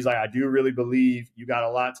 And he's like, I do really believe you got a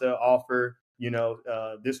lot to offer, you know,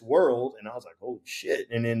 this world. And I was like, holy shit.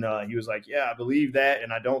 And then he was like, yeah, I believe that.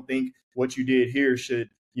 And I don't think what you did here should,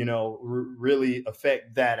 you know, really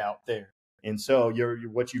affect that out there. And so you're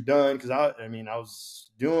what you've done, because I mean, I was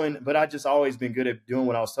doing, but I just always been good at doing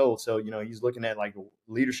what I was told. So, you know, he's looking at like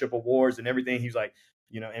leadership awards and everything. He's like,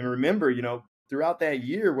 you know, and remember, you know, throughout that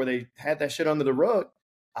year where they had that shit under the rug,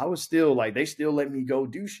 I was still like, they still let me go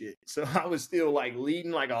do shit. So I was still like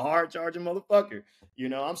leading like a hard charging motherfucker. You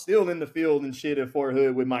know, I'm still in the field and shit at Fort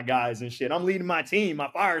Hood with my guys and shit. I'm leading my team, my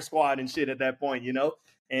fire squad and shit at that point, you know?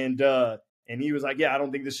 And he was like, yeah, I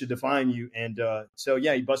don't think this should define you. And so,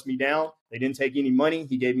 yeah, he busted me down. They didn't take any money.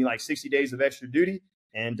 He gave me like 60 days of extra duty.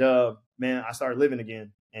 And man, I started living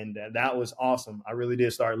again. And that was awesome. I really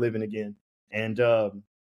did start living again. And I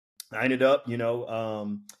ended up, you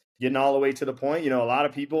know, getting all the way to the point, you know, a lot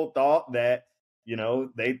of people thought that, you know,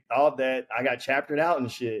 they thought that I got chaptered out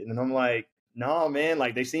and shit. And I'm like, no, man,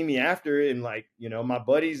 like they see me after it. And like, you know, my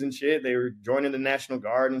buddies and shit, they were joining the National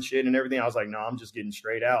Guard and shit and everything. I was like, no, I'm just getting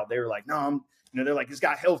straight out. They were like, no, you know, they're like, it's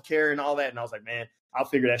got healthcare and all that. And I was like, man, I'll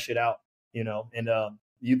figure that shit out, you know. And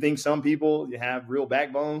you think some people have real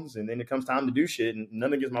backbones, and then it comes time to do shit. And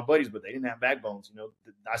none against my buddies, but they didn't have backbones. You know,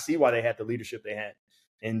 I see why they had the leadership they had.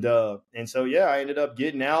 And so, yeah, I ended up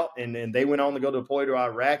getting out, and then they went on to go deploy to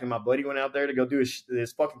Iraq, and my buddy went out there to go do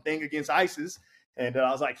this fucking thing against ISIS. And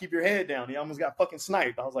I was like, keep your head down. He almost got fucking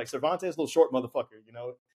sniped. I was like, Cervantes, little short motherfucker, you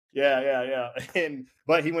know? Yeah.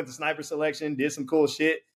 But he went to sniper selection, did some cool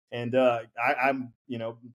shit. And I'm, you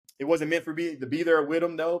know, it wasn't meant for me to be there with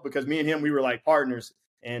him, though, because me and him, we were like partners.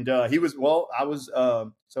 And he was,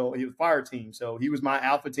 so he was fire team. So he was my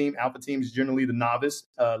alpha team. Alpha team is generally the novice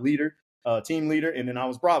leader. Team leader, and then I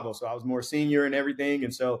was Bravo, so I was more senior and everything,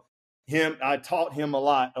 and so I taught him a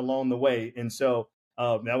lot along the way, and so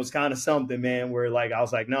that was kind of something, man, where like I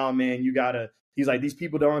was like, no, man, you gotta. He's like, these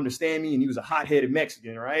people don't understand me, and he was a hot-headed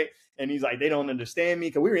Mexican, right? And he's like, they don't understand me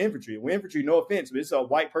because we were infantry. We're infantry, no offense, but it's a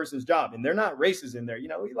white person's job, and they're not racist in there. You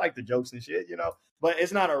know, we like the jokes and shit, you know, but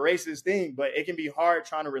it's not a racist thing. But it can be hard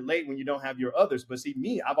trying to relate when you don't have your others. But see,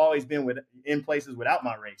 me, I've always been in places without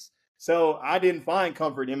my race. So I didn't find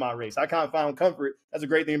comfort in my race. I kind of found comfort. That's a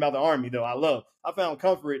great thing about the Army, though. I found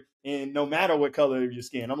comfort in no matter what color of your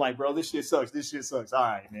skin. I'm like, bro, this shit sucks. This shit sucks. All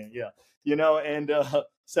right, man. Yeah. You know, and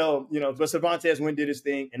so, you know, but Cervantes went and did his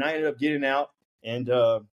thing, and I ended up getting out. And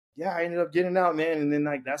yeah, I ended up getting out, man. And then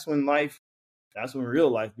like that's when real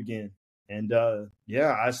life began. And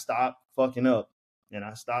yeah, I stopped fucking up and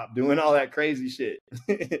I stopped doing all that crazy shit.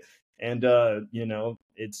 And, you know,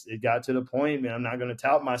 it got to the point, man, I'm not going to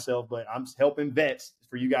tout myself, but I'm helping vets.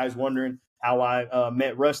 For you guys wondering how I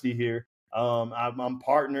met Rusty here. I'm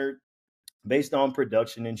partnered based on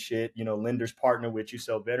production and shit. You know, lenders partner with you.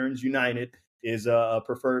 So Veterans United is a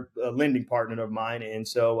preferred lending partner of mine. And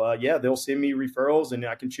so, yeah, they'll send me referrals and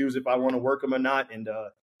I can choose if I want to work them or not. And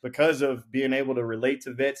because of being able to relate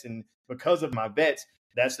to vets and because of my vets,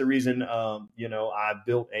 that's the reason, you know, I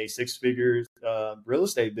built a 6-figure real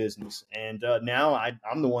estate business. And now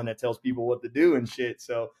I'm the one that tells people what to do and shit.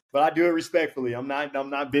 So, but I do it respectfully. I'm not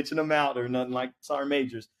bitching them out or nothing like Sergeant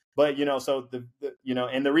Majors. But, you know, so you know,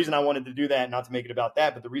 and the reason I wanted to do that, not to make it about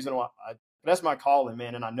that, but the reason why that's my calling,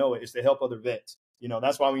 man. And I know it is to help other vets. You know,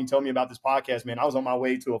 that's why when you told me about this podcast, man, I was on my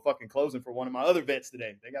way to a fucking closing for one of my other vets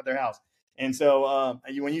today. They got their house. And so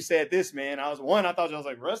when you said this, man, I thought I was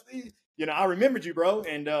like, Rusty, you know, I remembered you, bro.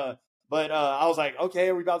 And but I was like, okay,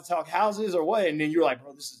 are we about to talk houses or what? And then you were like,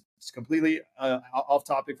 bro, this is completely off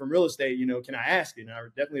topic from real estate. You know, can I ask it? And I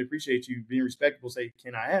definitely appreciate you being respectful. Say,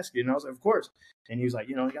 can I ask it? And I was like, of course. And he was like,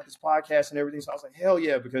 you know, you got this podcast and everything. So I was like, hell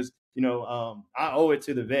yeah, because, you know, I owe it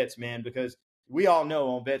to the vets, man, because we all know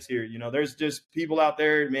on vets here, you know, there's just people out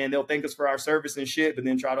there, man, they'll thank us for our service and shit, but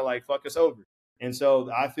then try to like fuck us over. And so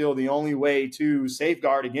I feel the only way to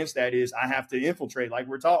safeguard against that is I have to infiltrate, like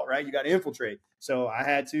we're taught, right? You got to infiltrate. So I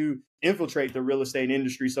had to infiltrate the real estate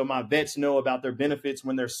industry so my vets know about their benefits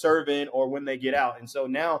when they're serving or when they get out. And so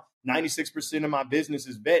now 96% of my business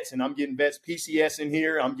is vets, and I'm getting vets PCS in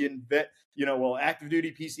here. I'm getting active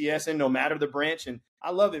duty PCS in no matter the branch. And I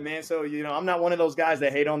love it, man. So, I'm not one of those guys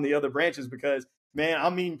that hate on the other branches because, man,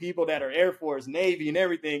 I'm meeting people that are Air Force, Navy, and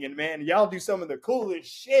everything. And, man, y'all do some of the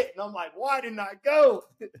coolest shit. And I'm like, why didn't I go?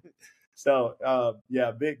 So,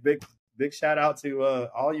 big shout out to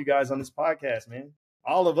all you guys on this podcast, man.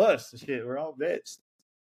 All of us. Shit, we're all vets.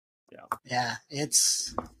 Yeah,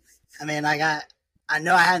 I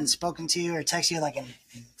know I hadn't spoken to you or texted you like in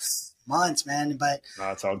months, man, but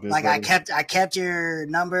it's all good, like brother. I kept your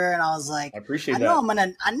number, and I was like, I appreciate that. I know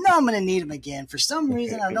I'm gonna need him again for some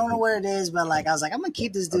reason. I don't know what it is, but like I was like, I'm gonna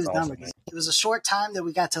keep this dude's number. It was a short time that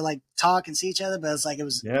we got to like talk and see each other, but it's like it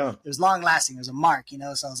was long lasting. It was a mark, So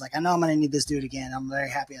I was like, I know I'm gonna need this dude again. I'm very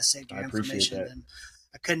happy I saved your information, and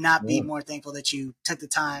I could not be more thankful that you took the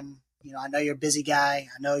time. I know you're a busy guy.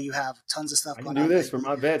 I know you have tons of stuff going on. I can do this for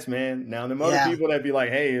my vets, man. Now, the other people that be like,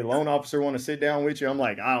 hey, a loan officer want to sit down with you. I'm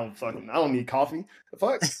like, I don't need coffee. The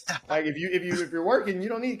fuck? Like, if you're working, you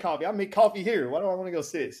don't need coffee. I make coffee here. Why do I want to go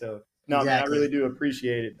sit? So, no, man, I really do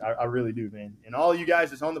appreciate it. I really do, man. And all you guys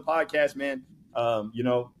that's on the podcast, man,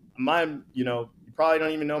 you probably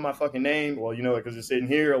don't even know my fucking name. Well, because it's sitting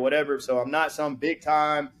here or whatever. So I'm not some big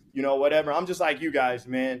time, whatever. I'm just like you guys,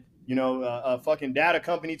 man. A fucking data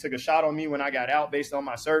company took a shot on me when I got out based on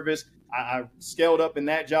my service. I scaled up in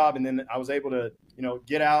that job, and then I was able to,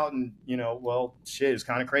 get out and, it's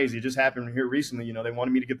kind of crazy. It just happened here recently. They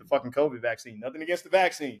wanted me to get the fucking COVID vaccine. Nothing against the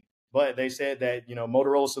vaccine, but they said that,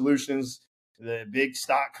 Motorola Solutions, the big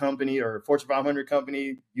stock company or Fortune 500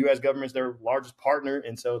 company, U.S. government's their largest partner.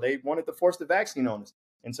 And so they wanted to force the vaccine on us.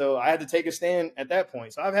 And so I had to take a stand at that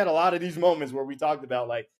point. So I've had a lot of these moments where we talked about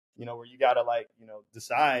like, where you got to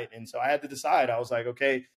decide. And so I had to decide. I was like,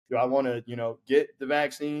 okay, do I want to, get the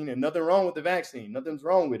vaccine? And nothing wrong with the vaccine. Nothing's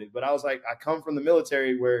wrong with it. But I was like, I come from the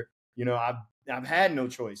military where, I've had no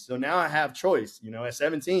choice. So now I have choice, at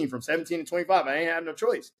 17, from 17 to 25, I ain't had no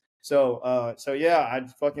choice. So I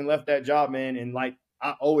fucking left that job, man. And like,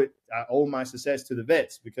 I owe my success to the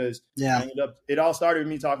vets because it all started with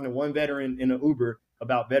me talking to one veteran in an Uber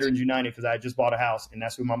about Veterans United because I just bought a house and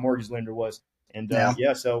that's who my mortgage lender was. And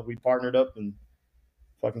so we partnered up and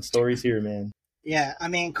fucking stories here, man. Yeah, I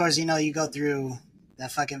mean, of course, you go through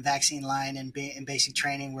that fucking vaccine line and in basic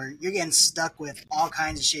training where you're getting stuck with all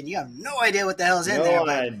kinds of shit. And you have no idea what the hell's in there.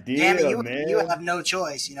 But damn it, man. You have no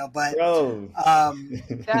choice, But bro.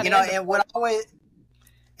 And what always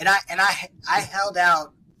I held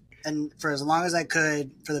out and for as long as I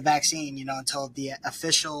could for the vaccine, until the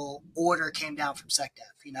official order came down from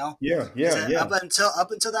SecDef, Yeah. Up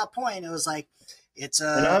until that point, it was like, it's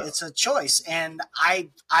a choice. And I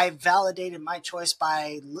validated my choice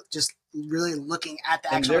by just really looking at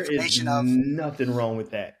the actual information of nothing wrong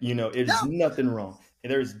with that. It is nothing wrong.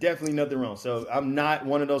 There's definitely nothing wrong. So I'm not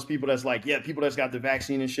one of those people that's like, people that's got the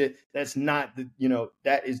vaccine and shit. That's not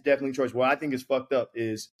that is definitely choice. What I think is fucked up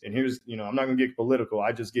is, and here's, I'm not going to get political.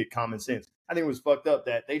 I just get common sense. I think it was fucked up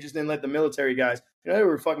that they just didn't let the military guys, they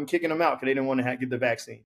were fucking kicking them out because they didn't want to get the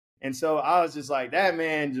vaccine. And so I was just like, that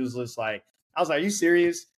man just like, I was like, are you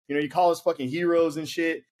serious? You call us fucking heroes and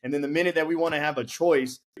shit. And then the minute that we want to have a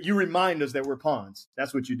choice, you remind us that we're pawns.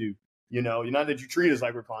 That's what you do. Not that you treat us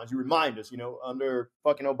like we're pawns. You remind us, under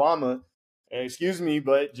fucking Obama, excuse me,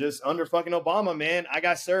 but just under fucking Obama, man, I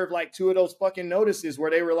got served like 2 of those fucking notices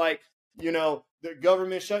where they were like, the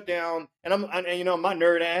government shutdown. And my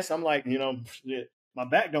nerd ass, I'm like, shit, my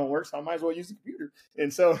back don't work, so I might as well use the computer.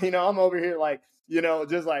 And so, I'm over here like,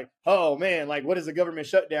 just like, oh man, like what is the government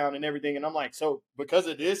shutdown and everything? And I'm like, so because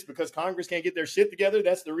of this, because Congress can't get their shit together,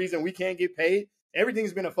 that's the reason we can't get paid.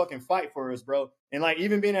 Everything's been a fucking fight for us, bro. And like,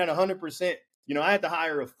 even being at 100%, I had to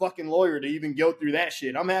hire a fucking lawyer to even go through that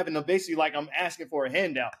shit. I'm having to basically like, I'm asking for a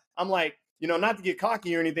handout. I'm like, not to get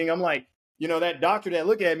cocky or anything. I'm like, that doctor that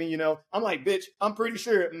look at me, I'm like, bitch, I'm pretty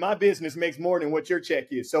sure my business makes more than what your check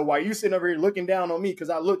is. So while you sitting over here looking down on me because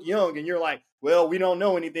I look young and you're like, well, we don't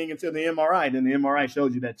know anything until the MRI. Then the MRI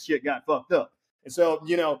shows you that shit got fucked up. And so,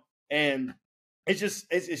 and it's just,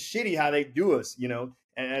 it's shitty how they do us,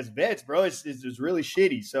 and as vets, bro, it's really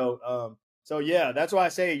shitty. So yeah, that's why I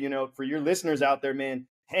say, for your listeners out there, man,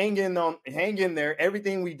 hang in there.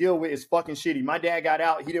 Everything we deal with is fucking shitty. My dad got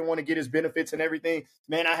out. He didn't want to get his benefits and everything.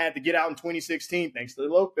 Man, I had to get out in 2016. Thanks to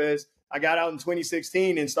Lopez. I got out in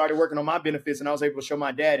 2016 and started working on my benefits, and I was able to show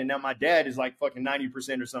my dad. And now my dad is like fucking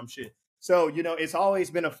 90% or some shit. So, it's always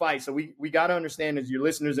been a fight. So we got to understand, as your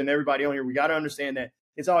listeners and everybody on here, we got to understand that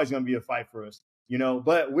it's always going to be a fight for us,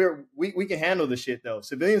 but we can handle the shit though.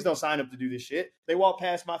 Civilians don't sign up to do this shit. They walk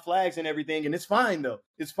past my flags and everything, and it's fine though.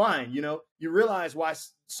 It's fine. You realize why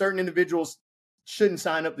certain individuals shouldn't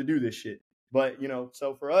sign up to do this shit. But,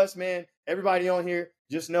 so for us, man, everybody on here,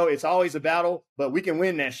 just know it's always a battle, but we can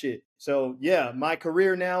win that shit. So yeah, my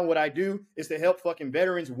career now, what I do is to help fucking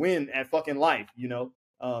veterans win at fucking life,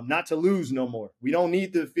 not to lose no more. We don't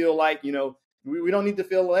need to feel like, we don't need to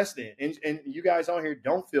feel less than. And you guys on here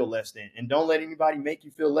don't feel less than, and don't let anybody make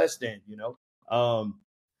you feel less than,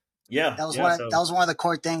 Yeah. That was one of the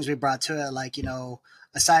core things we brought to it. Like,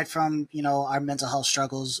 aside from, our mental health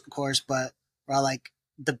struggles, of course, but we're like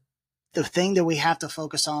the thing that we have to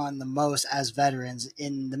focus on the most as veterans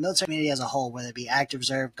in the military community as a whole, whether it be active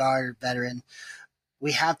reserve, guard, veteran,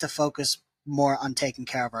 we have to focus more on taking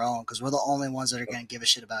care of our own, because we're the only ones that are going to give a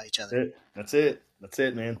shit about each other. That's it,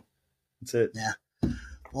 man. That's it. Yeah.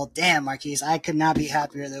 Well, damn, Marquist, I could not be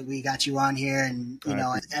happier that we got you on here. And,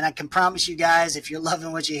 and I can promise you guys, if you're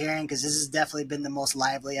loving what you're hearing, because this has definitely been the most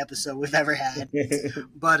lively episode we've ever had.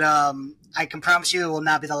 But I can promise you it will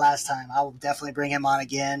not be the last time. I will definitely bring him on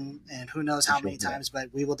again. And who knows how many times, but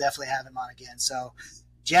we will definitely have him on again. So,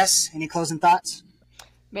 Jess, any closing thoughts?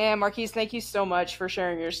 Man, Marquist, thank you so much for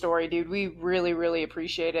sharing your story, dude. We really, really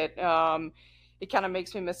appreciate it. It kind of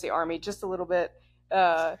makes me miss the Army just a little bit.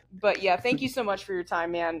 But yeah, thank you so much for your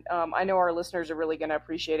time, man. I know our listeners are really going to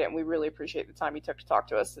appreciate it, and we really appreciate the time you took to talk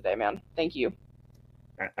to us today, man. Thank you.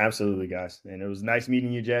 Absolutely, guys. And it was nice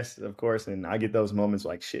meeting you, Jess, of course. And I get those moments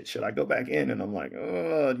like, shit, should I go back in? And I'm like,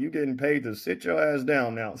 oh, you getting paid to sit your ass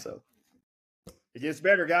down now. So it gets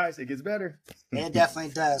better, guys. It gets better. It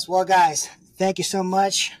definitely does. Well, guys, thank you so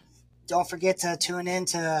much. Don't forget to tune in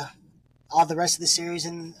to all the rest of the series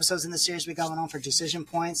and episodes in the series we got going on for Decision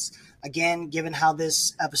Points. Again, given how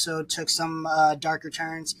this episode took some darker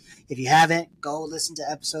turns, if you haven't, go listen to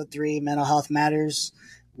episode 3, Mental Health Matters.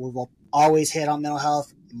 We will always hit on mental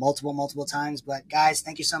health multiple times. But guys,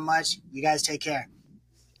 thank you so much. You guys take care.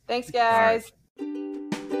 Thanks, guys.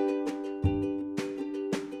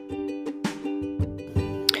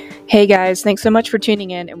 Hey guys, thanks so much for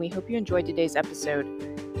tuning in, and we hope you enjoyed today's episode.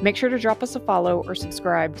 Make sure to drop us a follow or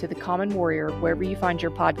subscribe to The Common Warrior wherever you find your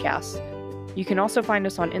podcasts. You can also find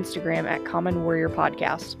us on Instagram at Common Warrior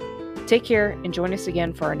Podcast. Take care and join us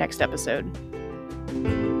again for our next episode.